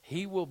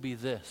 he will be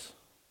this.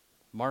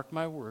 Mark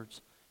my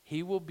words.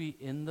 He will be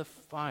in the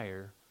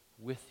fire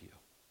with you.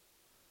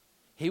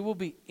 He will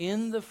be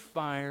in the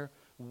fire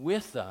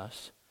with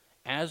us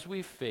as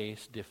we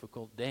face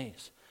difficult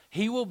days.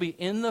 He will be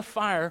in the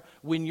fire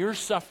when you're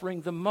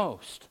suffering the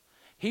most.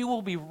 He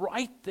will be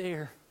right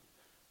there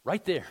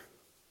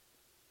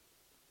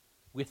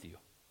with you.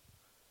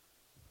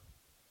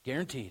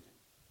 Guaranteed.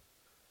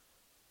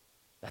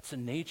 That's the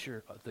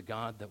nature of the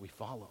God that we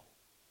follow.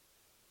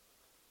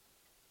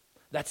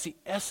 That's the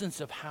essence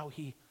of how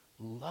he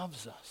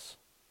loves us.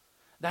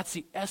 That's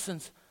the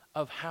essence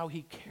of how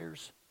he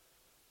cares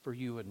for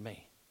you and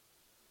me.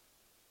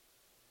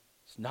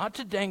 It's not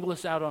to dangle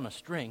us out on a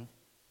string,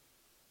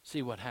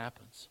 see what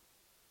happens.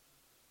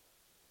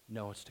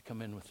 No, it's to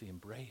come in with the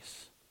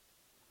embrace.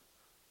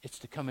 It's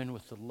to come in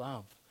with the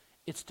love.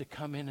 It's to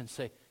come in and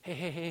say,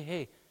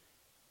 hey,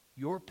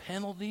 your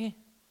penalty,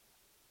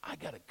 I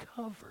got it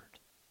covered.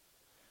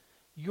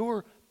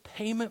 Your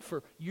payment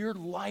for your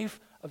life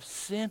of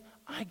sin,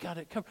 I got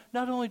it covered.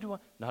 Not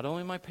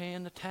only am I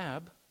paying the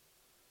tab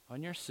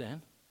on your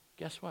sin,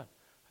 guess what?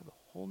 I have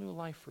a whole new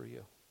life for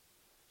you.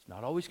 It's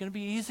not always going to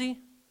be easy.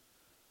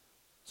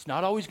 It's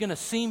not always going to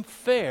seem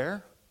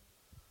fair.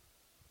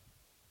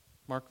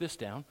 Mark this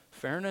down.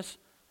 Fairness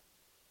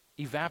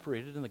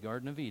evaporated in the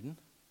Garden of Eden.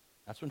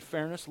 That's when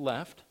fairness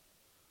left.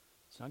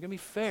 It's not going to be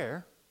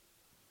fair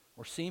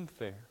or seem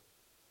fair.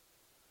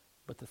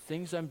 But the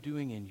things I'm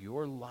doing in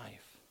your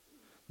life,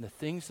 and the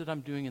things that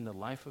I'm doing in the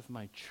life of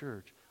my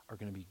church are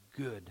going to be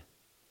good,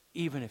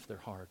 even if they're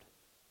hard.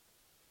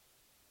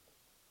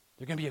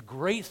 They're going to be a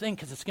great thing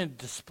because it's going to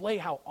display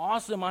how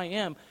awesome I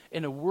am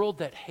in a world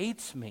that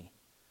hates me.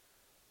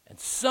 And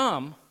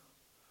some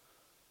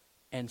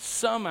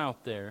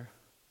out there,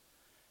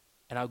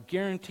 and I'll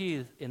guarantee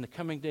you in the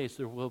coming days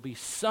there will be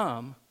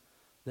some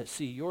that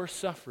see your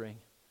suffering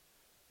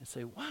and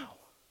say, wow,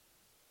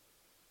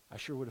 I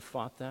sure would have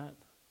fought that.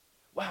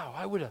 Wow,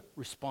 I would have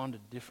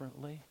responded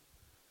differently.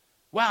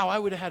 Wow, I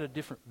would have had a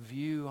different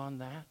view on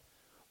that.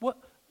 What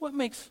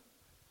makes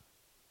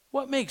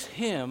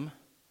him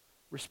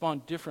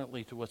respond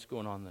differently to what's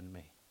going on than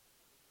me?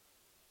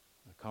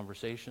 The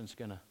conversation's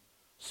going to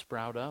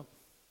sprout up.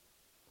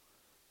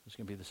 There's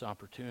going to be this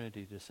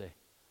opportunity to say,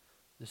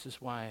 this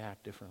is why I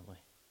act differently.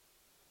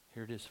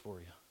 Here it is for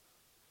you.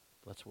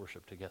 Let's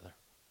worship together.